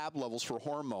 different lab levels for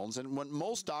hormones. And when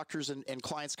most doctors and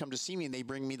clients come to see me and they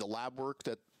bring me the lab work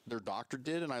that their doctor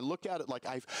did, and I look at it like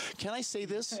can I say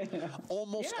this?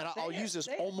 Almost, and I'll use this,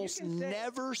 almost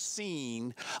never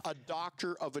seen a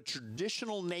doctor of a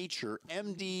traditional nature,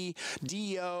 MD,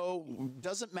 DO,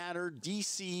 doesn't matter,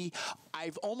 DC,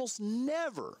 I've almost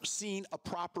never seen a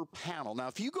proper panel. Now,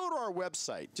 if you go to our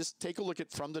website, just take a look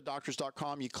at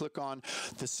fromthedoctors.com, you click on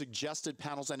the suggested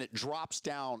panels and it drops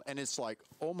down and it's like,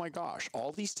 oh my gosh,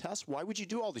 all these tests? Why would you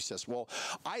do all these tests? Well,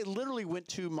 I literally went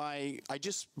to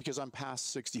because I'm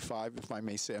past 65, if I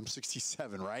may say, I'm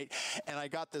 67, right? And I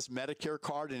got this Medicare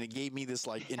card and it gave me this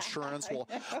like insurance. Well,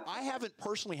 I haven't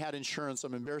personally had insurance.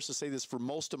 I'm embarrassed to say this for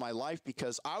most of my life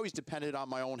because I always depended on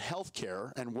my own health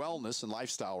care and wellness and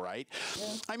lifestyle, right? Yeah.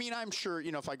 I mean, I'm sure,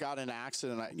 if I got in an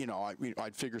accident,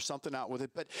 I'd figure something out with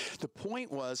it. But the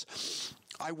point was,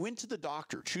 I went to the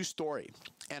doctor, true story,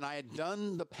 and I had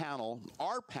done the panel,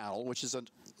 our panel, which is a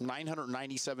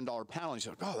 $997 panel. And he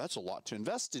said, oh, that's a lot to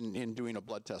invest in doing a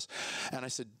blood test. And I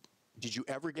said, did you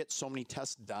ever get so many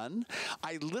tests done?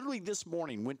 I literally this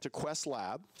morning went to Quest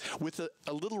Lab with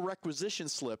a little requisition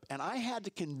slip, and I had to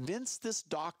convince this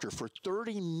doctor for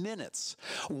 30 minutes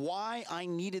why I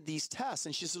needed these tests.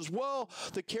 And she says, well,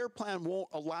 the care plan won't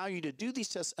allow you to do these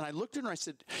tests. And I looked at her and I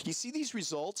said, you see these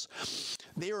results?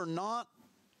 They are not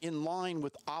in line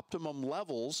with optimum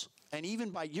levels. And even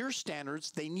by your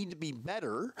standards, they need to be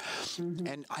better. Mm-hmm.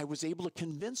 And I was able to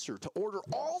convince her to order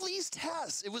all these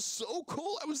tests. It was so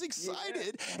cool. I was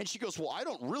excited. Yeah. And she goes, well, I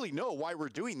don't really know why we're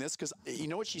doing this because you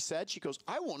know what she said? She goes,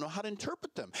 I won't know how to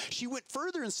interpret them. She went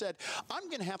further and said, I'm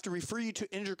going to have to refer you to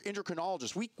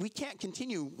endocrinologists. We can't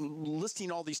continue listing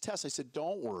all these tests. I said,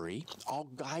 don't worry. I'll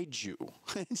guide you.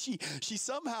 And she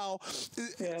somehow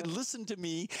listened to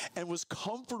me and was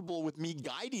comfortable with me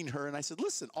guiding her. And I said,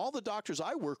 listen, all the doctors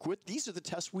I work with, these are the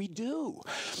tests we do.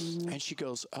 Mm-hmm. And she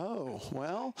goes, oh,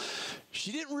 well,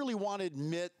 she didn't really want to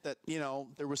admit that,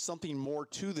 there was something more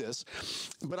to this.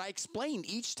 But I explained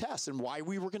each test and why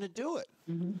we were going to do it.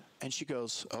 Mm-hmm. And she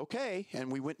goes, okay.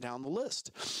 And we went down the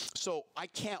list. So I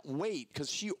can't wait because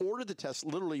she ordered the test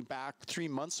literally back 3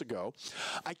 months ago.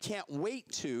 I can't wait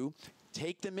to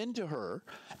take them into her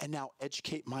and now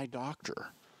educate my doctor.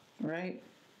 Right.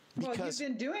 Well, you've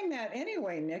been doing that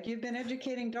anyway, Nick. You've been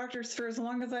educating doctors for as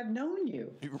long as I've known you.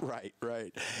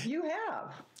 Right. You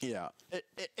have. Yeah.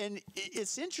 And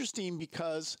it's interesting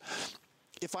because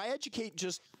if I educate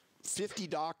just 50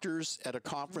 doctors at a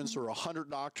conference or 100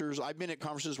 doctors. I've been at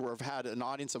conferences where I've had an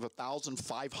audience of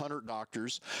 1,500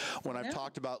 doctors when I've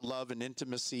talked about love and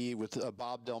intimacy with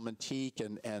Bob Del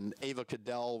Monteque and Ava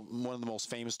Cadell, one of the most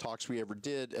famous talks we ever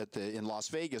did in Las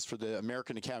Vegas for the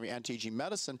American Academy of Anti-Aging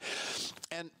Medicine.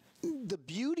 And the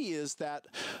beauty is that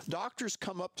doctors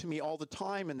come up to me all the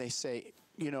time and they say,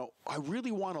 I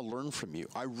really want to learn from you.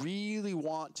 I really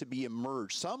want to be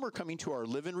immersed. Some are coming to our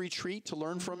live-in retreat to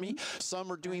learn from me.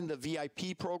 Some are doing the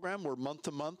VIP program where month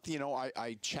to month,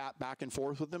 I chat back and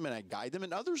forth with them and I guide them.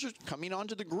 And others are coming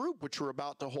onto the group, which we're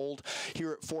about to hold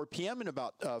here at 4 p.m. in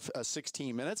about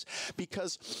 16 minutes.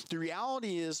 Because the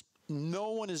reality is,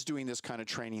 no one is doing this kind of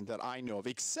training that I know of,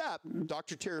 except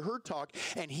Dr. Terry Hertog,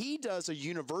 and he does a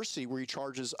university where he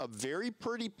charges a very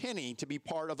pretty penny to be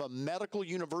part of a medical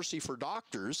university for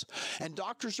doctors, and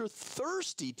doctors are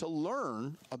thirsty to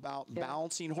learn about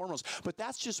balancing hormones. But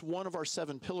that's just one of our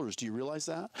 7 pillars. Do you realize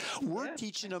that? We're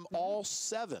teaching them all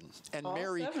 7. And all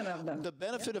Mary, 7 of them. the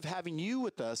benefit of having you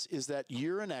with us is that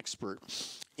you're an expert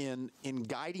in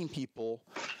guiding people.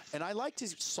 And I like to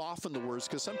soften the words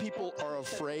because some people are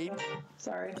afraid.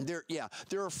 Sorry.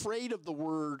 They're afraid of the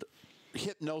word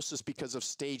hypnosis because of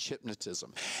stage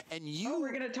hypnotism. And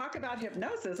we're going to talk about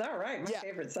hypnosis. All right, my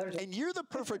favorite subject. And you're the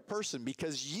perfect person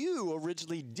because you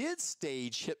originally did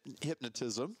stage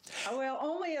hypnotism. Well,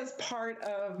 only as part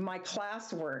of my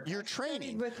classwork. Your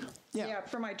training.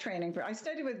 For my training. I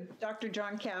studied with Dr.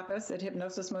 John Kappas at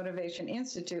Hypnosis Motivation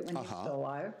Institute when he was still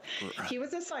alive. He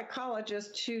was a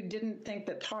psychologist who didn't think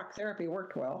that talk therapy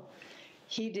worked well.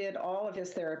 He did all of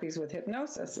his therapies with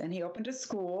hypnosis, and he opened a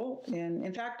school.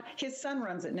 In fact, his son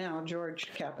runs it now,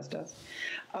 George Kappas does.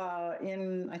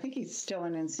 I think he's still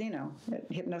in Encino at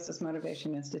Hypnosis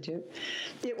Motivation Institute.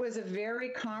 It was a very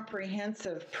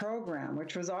comprehensive program,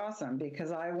 which was awesome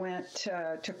because I went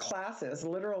to classes,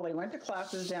 literally went to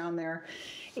classes down there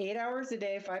 8 hours a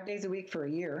day, 5 days a week for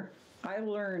a year. I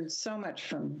learned so much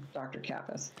from Dr.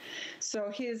 Kappas.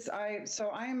 So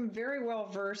I'm very well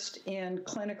versed in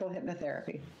clinical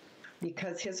hypnotherapy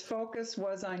because his focus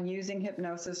was on using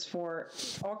hypnosis for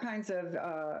all kinds of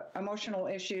emotional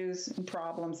issues and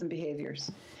problems and behaviors.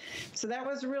 So that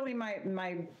was really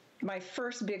my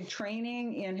first big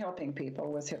training in helping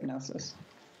people was hypnosis.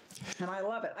 And I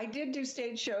love it. I did do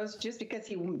stage shows just because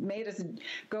he made us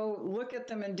go look at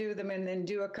them and do them and then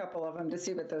do a couple of them to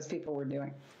see what those people were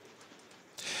doing.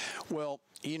 Well,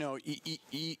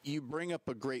 you bring up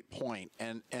a great point,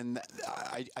 and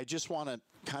I just want to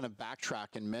kind of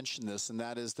backtrack and mention this, and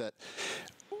that is that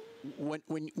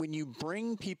when you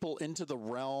bring people into the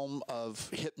realm of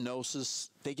hypnosis,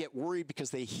 they get worried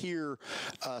because they hear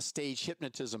stage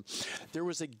hypnotism. There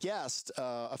was a guest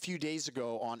a few days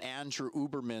ago on Andrew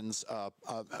Uberman's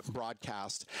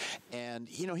broadcast, and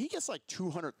he gets like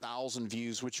 200,000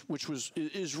 views, which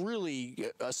is really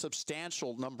a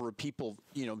substantial number of people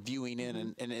viewing in,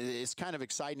 and it's kind of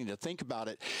exciting to think about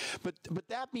it. But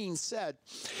that being said,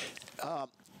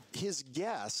 his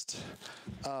guest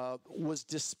was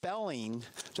dispelling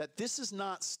that this is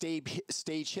not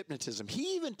stage hypnotism.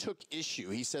 He even took issue.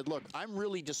 He said, look, I'm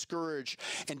really discouraged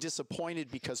and disappointed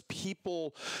because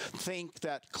people think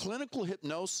that clinical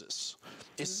hypnosis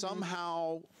is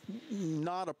somehow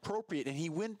not appropriate. And he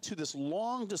went to this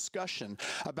long discussion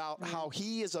about how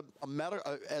he is a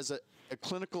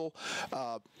clinical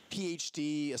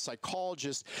PhD, a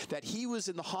psychologist, that he was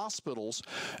in the hospitals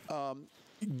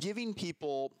giving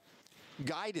people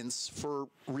guidance for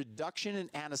reduction in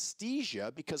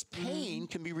anesthesia because pain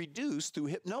can be reduced through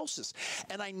hypnosis.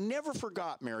 And I never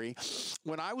forgot, Mary,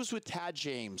 when I was with Tad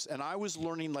James and I was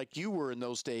learning like you were in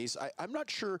those days. I'm not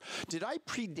sure, did I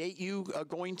predate you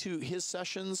going to his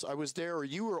sessions? I was there, or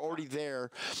you were already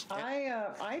there?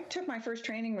 I took my first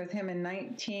training with him in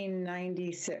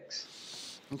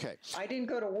 1996. Okay. I didn't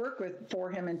go to work for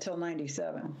him until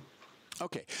 97.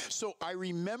 Okay. So I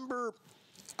remember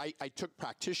I took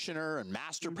practitioner and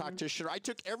master practitioner. I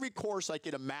took every course I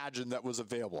could imagine that was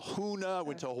available. Huna,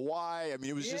 went to Hawaii. I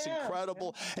mean, it was just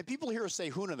incredible. Yeah. And people hear us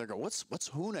say Huna, they go, "What's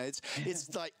Huna?"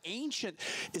 It's like ancient.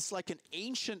 It's like an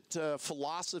ancient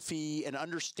philosophy and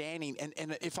understanding.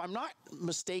 And if I'm not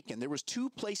mistaken, there was 2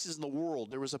 places in the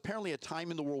world. There was apparently a time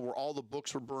in the world where all the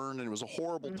books were burned, and it was a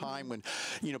horrible time when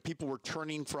people were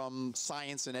turning from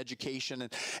science and education,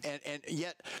 and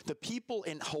yet the people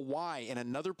in Hawaii and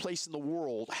another place in the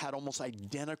world had almost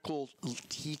identical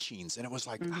teachings, and it was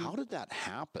like, how did that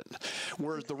happen?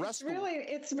 Whereas the rest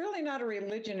it's really not a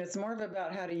religion. It's more of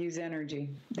about how to use energy,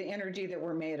 the energy that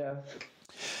we're made of.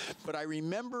 But I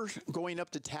remember going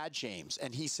up to Tad James,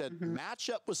 and he said, match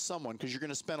up with someone because you're going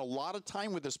to spend a lot of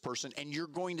time with this person, and you're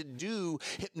going to do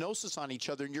hypnosis on each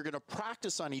other, and you're going to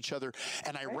practice on each other.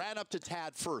 And I ran up to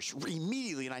Tad first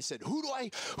immediately, and I said,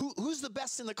 who's the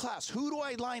best in the class? Who do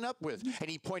I line up with? And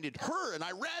he pointed her, and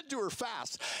I ran to her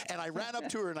fast. And I ran up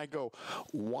to her, and I go,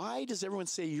 why does everyone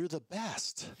say you're the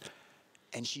best?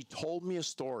 And she told me a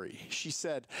story. She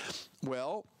said,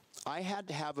 well, I had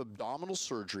to have abdominal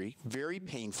surgery, very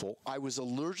painful. I was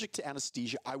allergic to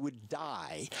anesthesia. I would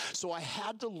die. So I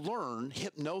had to learn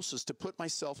hypnosis to put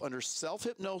myself under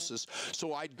self-hypnosis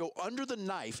so I'd go under the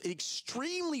knife,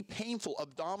 extremely painful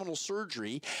abdominal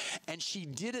surgery, and she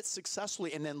did it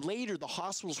successfully. And then later, the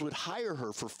hospitals would hire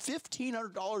her for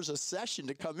 $1,500 a session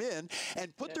to come in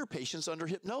and put their patients under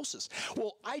hypnosis.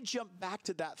 Well, I jumped back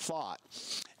to that thought.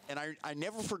 And I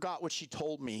never forgot what she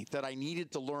told me that I needed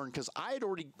to learn, because I had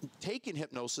already taken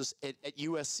hypnosis at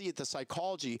USC at the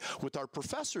psychology with our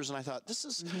professors. And I thought, this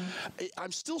is,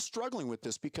 I'm still struggling with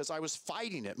this because I was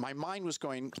fighting it. My mind was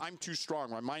going, I'm too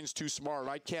strong. My mind's too smart.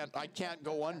 I can't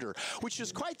go under, which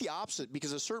is quite the opposite,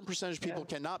 because a certain percentage of people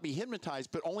cannot be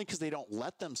hypnotized, but only because they don't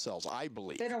let themselves, I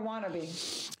believe. They don't want to be.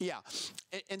 Yeah.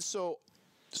 And so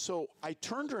I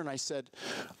turned to her and I said,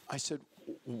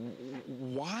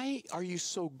 why are you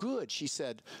so good? She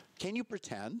said, can you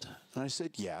pretend? And I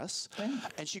said, yes. Okay.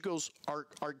 And she goes,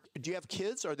 do you have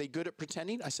kids? Are they good at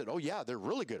pretending? I said, oh yeah, they're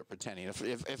really good at pretending.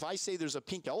 If I say there's a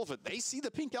pink elephant, they see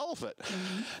the pink elephant.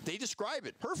 They describe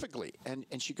it perfectly. And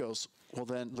she goes, well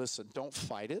then, listen, don't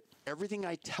fight it. Everything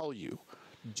I tell you,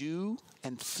 do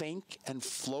and think and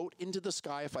float into the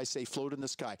sky. If I say float in the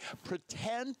sky,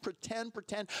 pretend,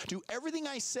 do everything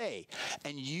I say,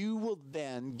 and you will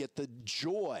then get the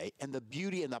joy and the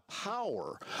beauty and the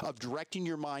power of directing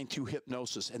your mind through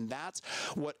hypnosis. And that's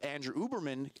what Andrew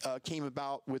Huberman came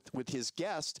about with his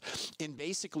guest, in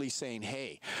basically saying,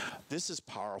 hey, this is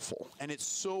powerful and it's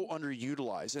so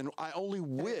underutilized. And I only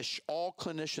wish all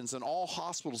clinicians and all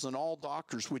hospitals and all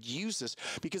doctors would use this,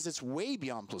 because it's way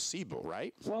beyond placebo, right?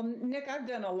 Well, Nick, I've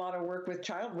done a lot of work with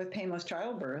painless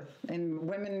childbirth, and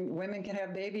women can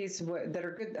have babies that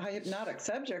are good hypnotic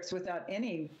subjects without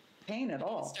any pain at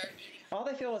all. All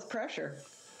they feel is pressure.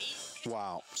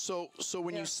 Wow. So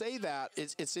when you say that,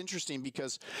 it's interesting,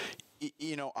 because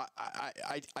you know,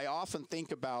 I often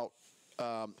think about.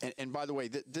 And by the way,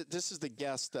 this is the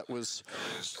guest that was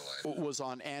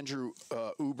on Andrew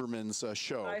Huberman's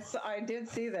show. I did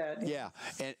see that. Yeah,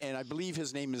 and I believe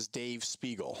his name is Dave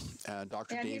Spiegel,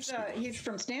 Dr. And Dave Spiegel. He's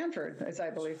from Stanford, as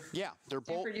I believe. Yeah, they're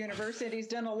both. Stanford University. He's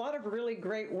done a lot of really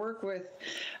great work with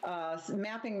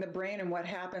mapping the brain and what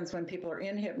happens when people are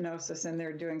in hypnosis and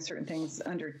they're doing certain things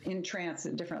in trance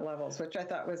at different levels, which I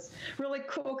thought was really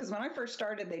cool, because when I first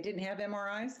started, they didn't have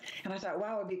MRIs, and I thought,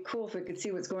 wow, it'd be cool if we could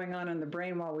see what's going on in the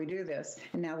brain while we do this,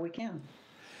 and now we can.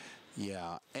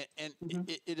 Yeah, and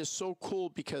it is so cool,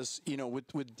 because, you know,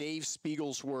 with Dave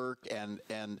Spiegel's work and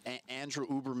Andrew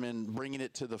Huberman bringing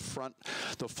it to the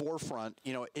forefront,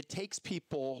 you know, it takes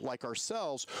people like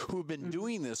ourselves who have been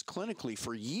doing this clinically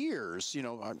for years. You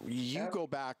know, you go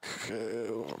back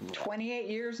 28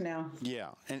 years now. Yeah,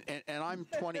 and I'm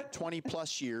 20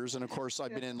 plus years, and of course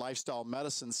I've been in lifestyle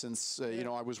medicine since you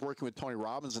know, I was working with Tony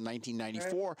Robbins in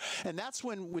 1994, right. And that's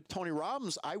when, with Tony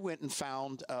Robbins, I went and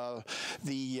found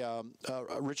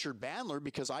Richard Bandler,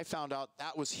 because I found out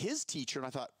that was his teacher, and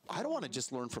I thought, I don't want to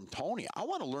just learn from Tony. I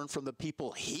want to learn from the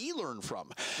people he learned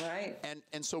from. Right.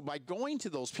 And so by going to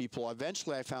those people,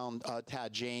 eventually I found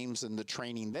Tad James and the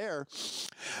training there.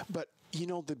 But, you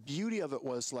know, the beauty of it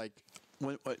was, like,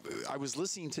 when I was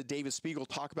listening to David Spiegel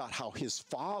talk about how his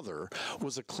father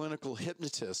was a clinical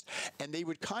hypnotist, and they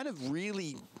would kind of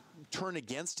really turn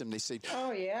against him. They say,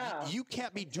 "Oh yeah, you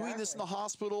can't be doing this in the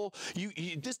hospital.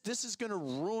 This is going to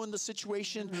ruin the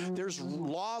situation. There's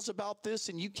laws about this,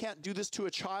 and you can't do this to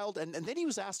a child." And then he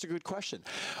was asked a good question: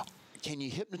 can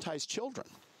you hypnotize children?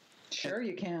 Sure,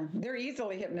 you can. They're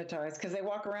easily hypnotized because they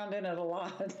walk around in it a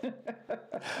lot.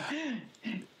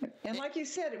 And like you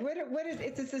said,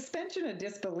 it's a suspension of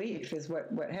disbelief is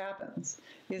what happens.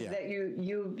 Is that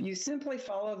you simply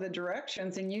follow the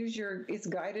directions and use your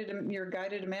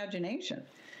guided imagination.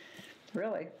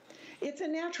 Really. It's a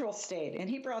natural state, and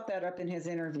he brought that up in his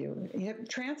interview.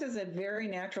 Trance is a very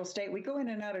natural state. We go in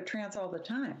and out of trance all the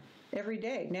time, every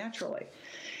day, naturally.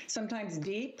 Sometimes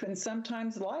deep and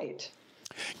sometimes light.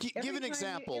 Give an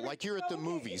example, like you're at the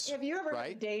movies. Have you ever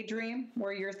had a daydream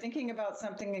where you're thinking about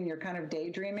something and you're kind of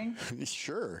daydreaming?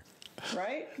 Sure.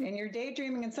 Right? And you're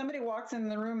daydreaming and somebody walks in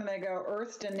the room and they go,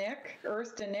 Earth to Nick,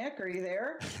 are you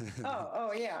there?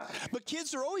 oh yeah. But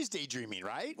kids are always daydreaming,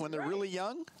 right? When they're really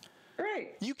young?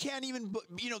 Right. You can't even,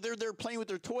 you know, they're playing with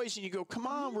their toys and you go, come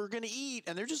on, we're going to eat.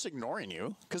 And they're just ignoring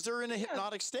you because they're in a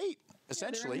hypnotic state,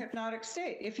 essentially. They're in a hypnotic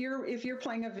state. If you're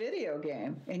playing a video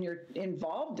game and you're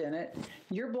involved in it,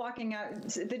 you're blocking out.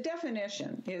 The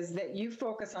definition is that you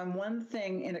focus on one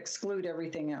thing and exclude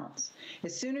everything else.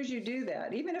 As soon as you do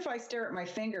that, even if I stare at my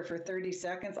finger for 30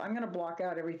 seconds, I'm going to block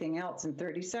out everything else in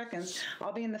 30 seconds.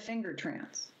 I'll be in the finger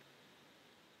trance.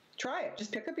 Try it.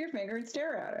 Just pick up your finger and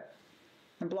stare at it.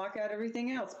 and block out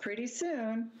everything else. Pretty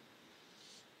soon,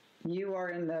 you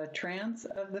are in the trance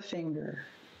of the finger.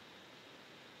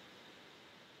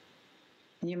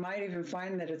 You might even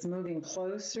find that it's moving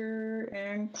closer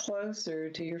and closer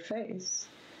to your face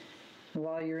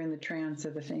while you're in the trance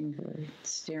of the finger,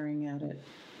 staring at it,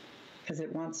 because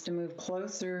it wants to move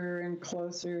closer and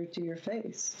closer to your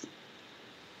face.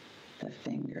 The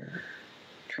finger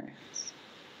trance.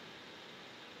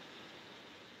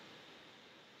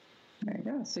 There you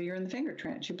go. So you're in the finger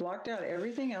trance. You blocked out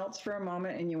everything else for a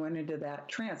moment and you went into that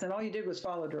trance. And all you did was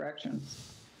follow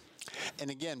directions. And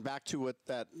again, back to what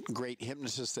that great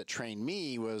hypnotist that trained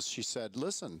me was, she said,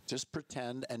 listen, just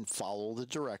pretend and follow the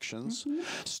directions.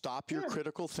 Stop your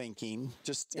critical thinking.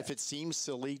 Just if it seems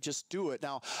silly, just do it.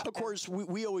 Now, of course,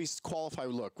 we always qualify.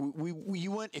 Look,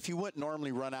 if you wouldn't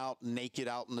normally run out naked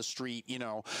out in the street, you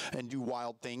know, and do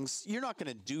wild things, you're not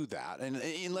going to do that. And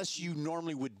unless you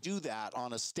normally would do that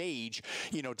on a stage,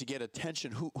 you know, to get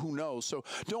attention, who knows? So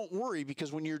don't worry,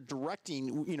 because when you're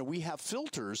directing, you know, we have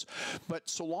filters, but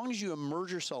so long as you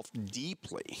immerse yourself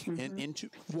deeply into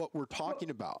what we're talking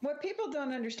about. What people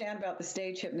don't understand about the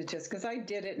stage hypnotist, because I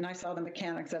did it and I saw the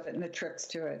mechanics of it and the tricks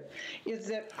to it, is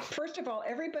that, first of all,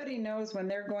 everybody knows when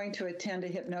they're going to attend a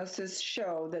hypnosis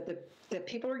show that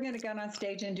people are going to get on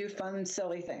stage and do fun,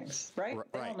 silly things, right?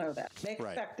 They all know that. They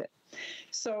expect it.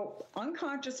 So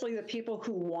unconsciously, the people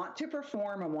who want to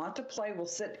perform and want to play will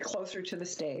sit closer to the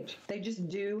stage. They just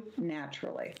do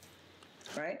naturally.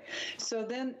 Right? So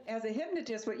then as a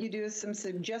hypnotist, what you do is some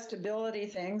suggestibility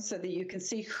things so that you can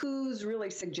see who's really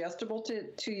suggestible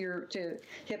to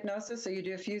hypnosis. So you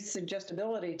do a few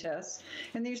suggestibility tests,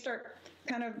 and then you start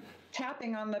kind of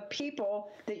tapping on the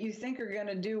people that you think are going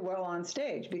to do well on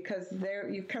stage, because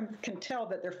you can tell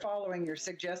that they're following your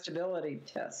suggestibility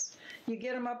tests. You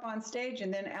get them up on stage,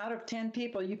 and then out of 10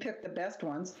 people, you pick the best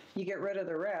ones. You get rid of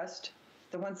the rest,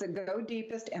 the ones that go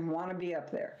deepest and want to be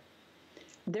up there.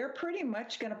 They're pretty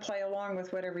much going to play along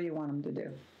with whatever you want them to do.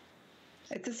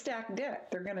 It's a stacked deck.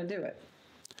 They're going to do it.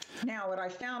 Now, what I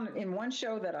found in one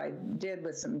show that I did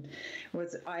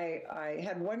was I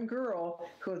had one girl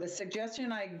who the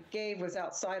suggestion I gave was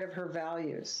outside of her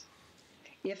values.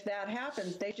 If that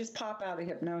happens, they just pop out of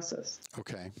hypnosis.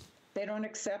 Okay. They don't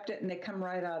accept it, and they come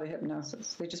right out of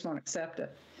hypnosis. They just won't accept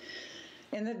it.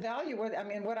 And the value was, I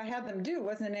mean, what I had them do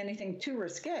wasn't anything too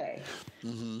risque,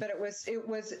 but it was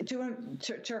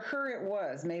to her, it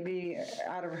was maybe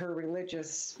out of her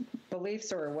religious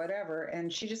beliefs or whatever.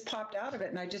 And she just popped out of it.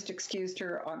 And I just excused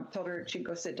her, told her she'd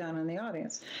go sit down in the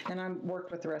audience, and I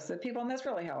worked with the rest of the people. And that's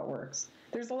really how it works.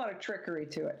 There's a lot of trickery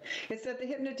to it. It's that the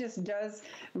hypnotist does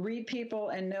read people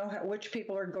and know which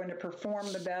people are going to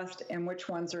perform the best and which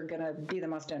ones are going to be the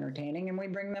most entertaining, and we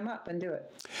bring them up and do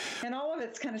it. And all of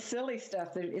it's kind of silly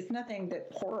stuff. It's nothing that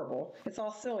horrible. It's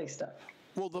all silly stuff.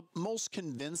 Well, the most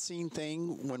convincing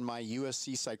thing when my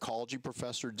USC psychology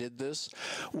professor did this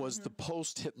was the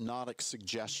post-hypnotic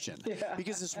suggestion. Yeah.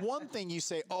 Because it's one thing you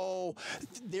say, oh,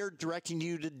 they're directing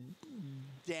you to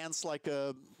dance like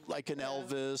an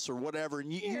Elvis or whatever,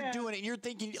 and you're doing it, and you're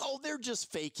thinking, oh, they're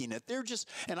just faking it.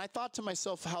 And I thought to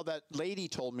myself how that lady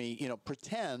told me, you know,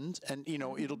 pretend, and, you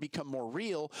know, it'll become more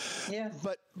real. Yeah.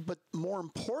 But more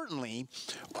importantly,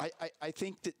 I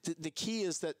think that the key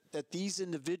is that these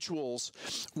individuals,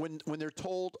 when they're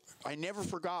told, I never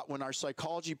forgot when our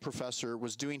psychology professor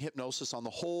was doing hypnosis on the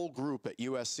whole group at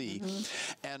USC,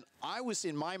 and I was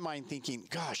in my mind thinking,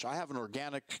 gosh, I have an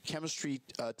organic chemistry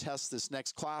test this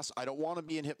next class. I don't want to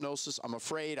be in hypnosis. I'm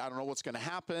afraid. I don't know what's going to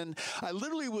happen. I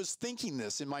literally was thinking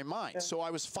this in my mind. So I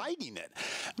was fighting it.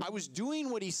 I was doing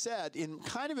what he said in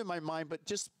my mind, but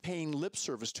just paying lip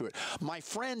service to it. My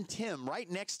friend Tim, right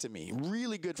next to me,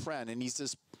 really good friend, and he's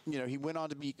this, you know, he went on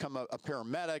to become a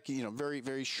paramedic, you know, very,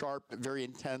 very sharp, very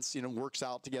intense, you know, works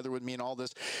out together with me and all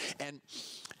this. And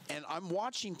I'm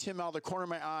watching Tim out of the corner of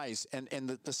my eyes, and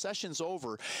the session's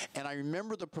over, and I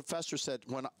remember the professor said,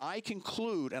 when I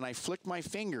conclude and I flick my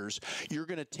fingers, you're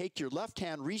going to take your left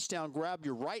hand, reach down, grab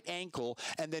your right ankle,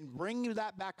 and then bring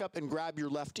that back up and grab your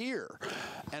left ear.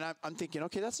 And I'm thinking,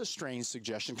 okay, that's a strange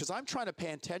suggestion, because I'm trying to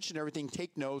pay attention to everything,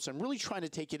 take notes. I'm really trying to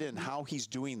take it in, how he's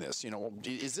doing this. You know,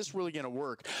 is this really going to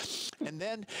work? And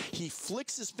then he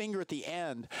flicks his finger at the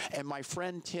end, and my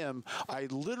friend Tim, I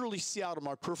literally see out of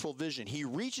my peripheral vision, he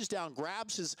reaches down,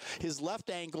 grabs his left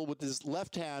ankle with his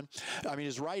left hand,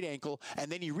 his right ankle,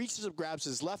 and then he reaches up, grabs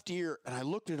his left ear, and I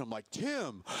looked at him like,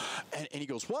 Tim, and he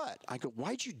goes, what? I go,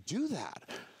 why'd you do that?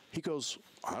 He goes,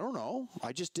 I don't know,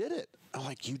 I just did it. I'm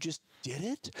like, you just did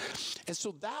it? And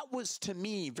so that was, to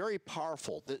me, very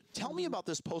powerful. Tell me about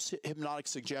this post-hypnotic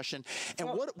suggestion. And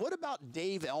what about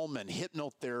Dave Ellman,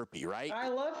 hypnotherapy, right? I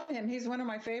love him. He's one of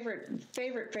my favorite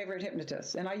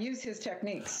hypnotists, and I use his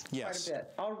techniques quite a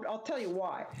bit. I'll tell you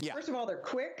why. Yeah. First of all, they're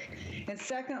quick, and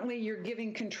secondly, you're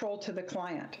giving control to the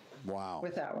client. Wow.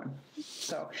 With that one.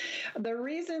 So the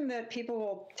reason that people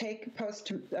will take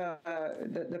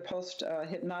the post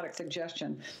hypnotic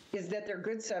suggestion is that they're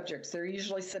good subjects. They're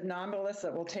usually somnambulists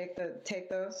that will take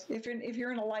those. If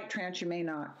you're in a light trance, you may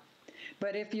not.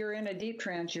 But if you're in a deep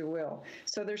trance, you will.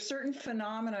 So there's certain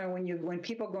phenomena when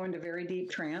people go into very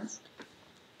deep trance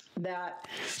that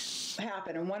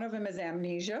happen. And one of them is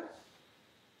amnesia.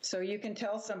 So you can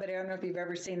tell somebody, I don't know if you've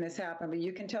ever seen this happen, but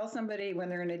you can tell somebody when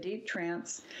they're in a deep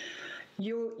trance,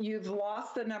 you've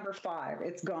lost the number 5.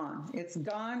 It's gone. It's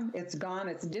gone. It's gone.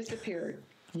 It's disappeared.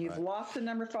 You've lost the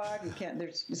number 5. You can't.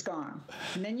 It's gone.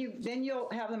 And then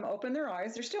you'll have them open their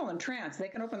eyes. They're still in trance. They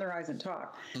can open their eyes and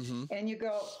talk. Mm-hmm. And you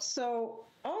go, so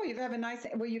you have a nice.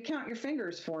 Well, you count your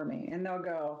fingers for me, and they'll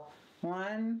go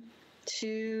 1,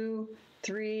 2,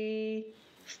 3,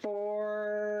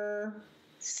 4,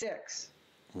 6.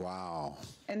 Wow.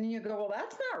 And then you go, well,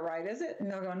 that's not right, is it?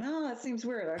 And they'll go, no, that seems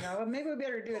weird. I go, well, maybe we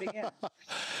better do it again.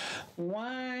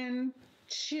 1,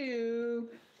 2,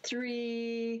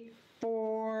 3,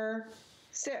 4,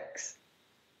 6.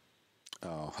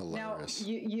 Oh, hilarious.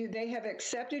 Now, they have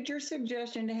accepted your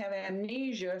suggestion to have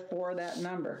amnesia for that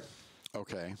number.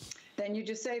 Okay. Then you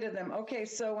just say to them, okay,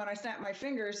 so when I snap my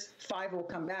fingers, 5 will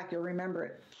come back. You'll remember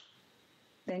it.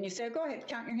 Then you say, go ahead,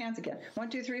 count your hands again. 1,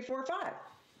 2, 3, 4, 5.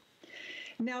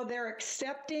 Now they're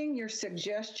accepting your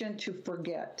suggestion to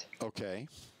forget. Okay.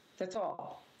 That's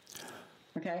all.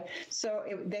 Okay. So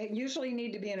they usually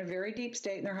need to be in a very deep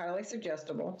state, and they're highly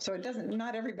suggestible. So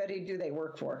not everybody do they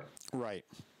work for. Right.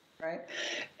 Right.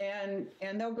 And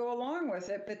they'll go along with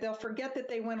it, but they'll forget that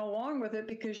they went along with it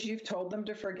because you've told them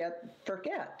to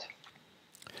forget.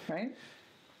 Right.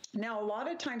 Now, a lot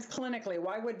of times clinically,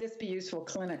 why would this be useful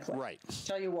clinically? Right.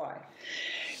 Tell you why.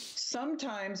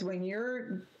 Sometimes when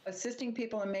you're assisting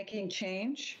people in making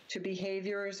change to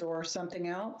behaviors or something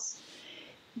else,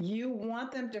 you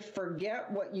want them to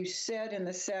forget what you said in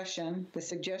the session, the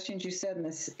suggestions you said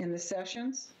in the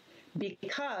sessions,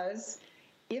 because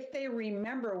if they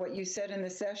remember what you said in the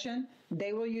session,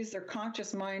 they will use their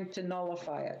conscious mind to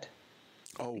nullify it.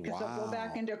 Oh, because wow. they'll go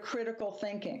back into critical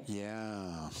thinking.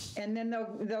 Yeah. And then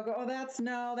they'll go, oh, that's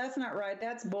not right.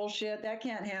 That's bullshit. That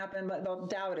can't happen. But they'll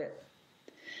doubt it.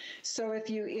 So if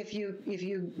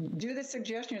you do the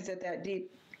suggestions at that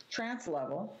deep trance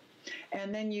level,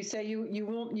 and then you say you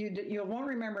won't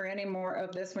remember any more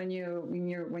of this when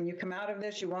you come out of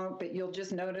this, you won't, but you'll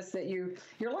just notice that your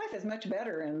life is much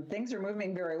better and things are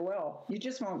moving very well. You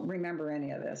just won't remember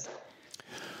any of this.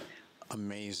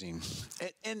 Amazing.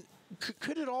 And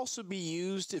could it also be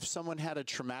used if someone had a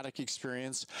traumatic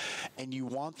experience and you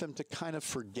want them to kind of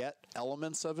forget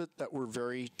elements of it that were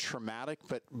very traumatic,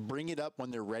 but bring it up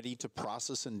when they're ready to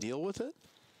process and deal with it?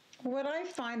 What I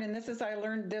find, and I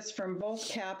learned this from both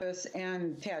Kappas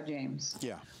and Tad James,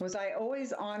 was I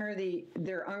always honor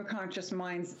their unconscious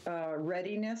mind's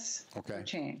readiness for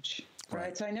change.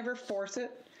 Right? So I never force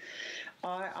it.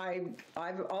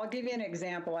 I'll give you an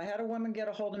example. I had a woman get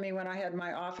a hold of me when I had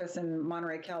my office in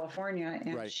Monterey, California,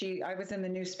 and I was in the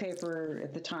newspaper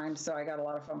at the time, so I got a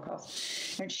lot of phone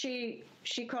calls. And she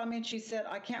called me and she said,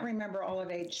 I can't remember all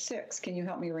of age 6. Can you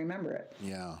help me remember it?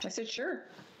 Yeah. I said, sure.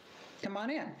 Come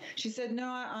on in. She said, no,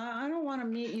 I don't want to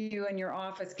meet you in your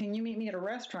office. Can you meet me at a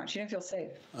restaurant? She didn't feel safe.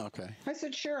 Okay. I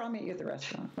said, sure, I'll meet you at the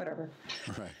restaurant, whatever.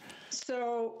 Right.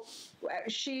 So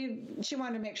she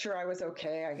wanted to make sure I was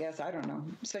okay, I guess. I don't know.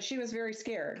 So she was very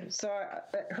scared. So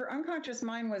her unconscious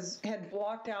mind had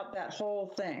blocked out that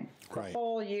whole thing, the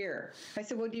whole year. I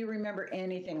said, well, do you remember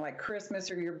anything like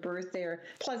Christmas or your birthday or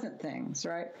pleasant things,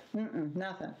 right?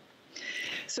 Nothing.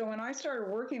 So when I started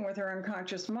working with her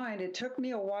unconscious mind, it took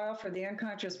me a while for the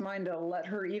unconscious mind to let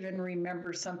her even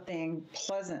remember something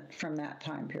pleasant from that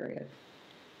time period.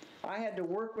 I had to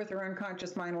work with her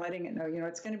unconscious mind, letting it know,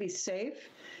 it's going to be safe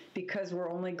because we're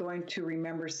only going to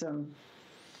remember some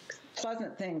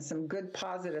pleasant things, some good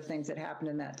positive things that happened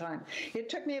in that time. It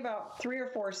took me about 3 or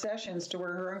 4 sessions to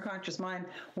where her unconscious mind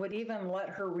would even let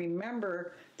her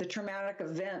remember the traumatic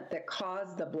event that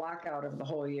caused the blackout of the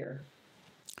whole year.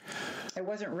 It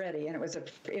wasn't ready, and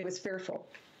it was fearful.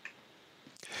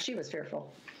 She was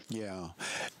fearful. Yeah.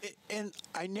 And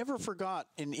I never forgot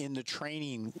in the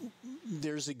training,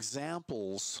 there's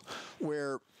examples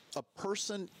where a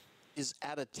person is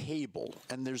at a table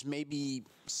and there's maybe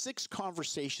 6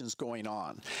 conversations going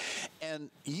on, and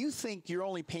you think you're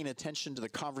only paying attention to the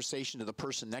conversation to the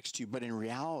person next to you, but in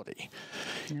reality,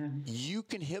 you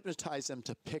can hypnotize them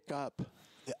to pick up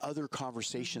the other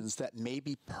conversations that may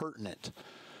be pertinent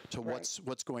to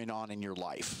what's going on in your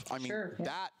life. I mean,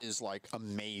 that is like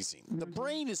amazing. The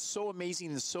brain is so amazing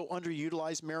and so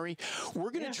underutilized, Mary.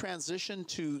 We're going to transition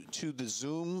to the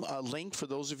Zoom link for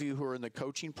those of you who are in the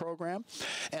coaching program.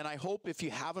 And I hope if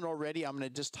you haven't already, I'm going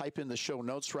to just type in the show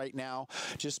notes right now.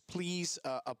 Just please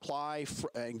apply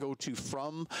and go to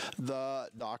From the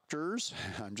Doctors.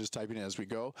 I'm just typing it as we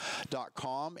go,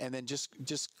 .com, and then just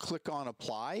click on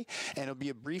apply, and it'll be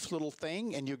a brief little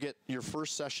thing, and you'll get your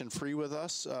first session free with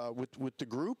us. With the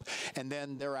group, and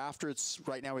then thereafter, it's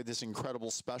right now with this incredible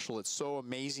special. It's so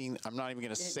amazing. I'm not even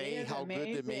going to say how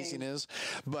good the amazing is,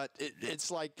 but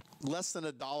it's like less than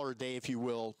 $1 a day, if you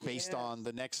will, based on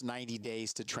the next 90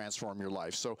 days to transform your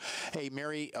life. So, hey,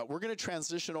 Mary, we're going to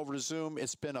transition over to Zoom.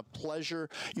 It's been a pleasure.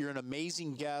 You're an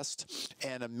amazing guest,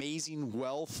 an amazing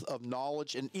wealth of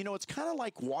knowledge, and you know, it's kind of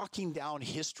like walking down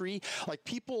history. Like,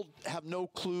 people have no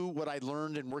clue what I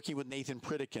learned in working with Nathan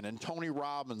Pritikin and Tony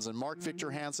Robbins and Mark Victor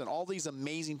Hansen, all these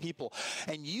amazing people.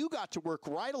 And you got to work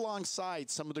right alongside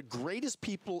some of the greatest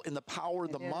people in the power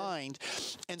of the mind.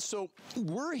 And so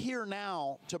we're here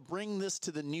now to bring this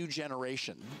to the new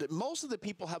generation. Most of the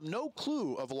people have no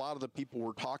clue of a lot of the people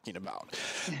we're talking about.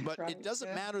 But it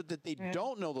doesn't matter that they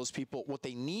don't know those people. What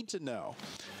they need to know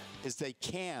is they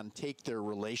can take their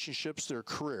relationships, their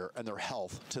career, and their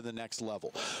health to the next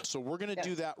level. So we're going to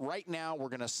do that right now. We're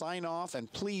going to sign off,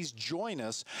 and please join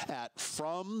us at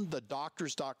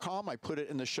FromTheDoctors.com. I put it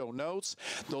in the show notes.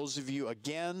 Those of you,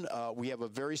 again, we have a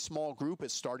very small group.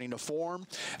 It's starting to form,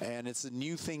 and it's a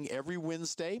new thing every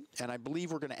Wednesday, and I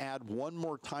believe we're going to add one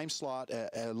more time slot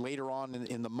later on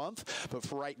in the month. But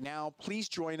for right now, please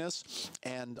join us,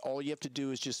 and all you have to do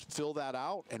is just fill that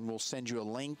out, and we'll send you a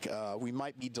link. We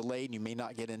might be delayed, and you may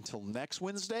not get until next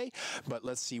Wednesday, but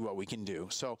let's see what we can do.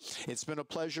 So it's been a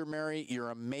pleasure, Mary. You're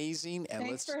amazing. And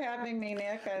thanks for having me,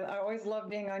 Nick. I always love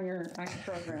being on your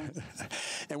program.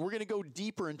 And we're going to go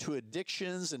deeper into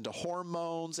addictions, into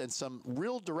hormones, and some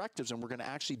real directives, and we're going to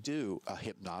actually do a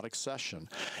hypnotic session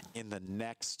in the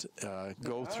next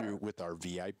go-through with our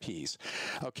VIPs.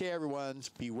 Okay, everyone,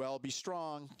 be well, be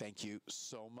strong. Thank you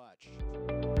so much.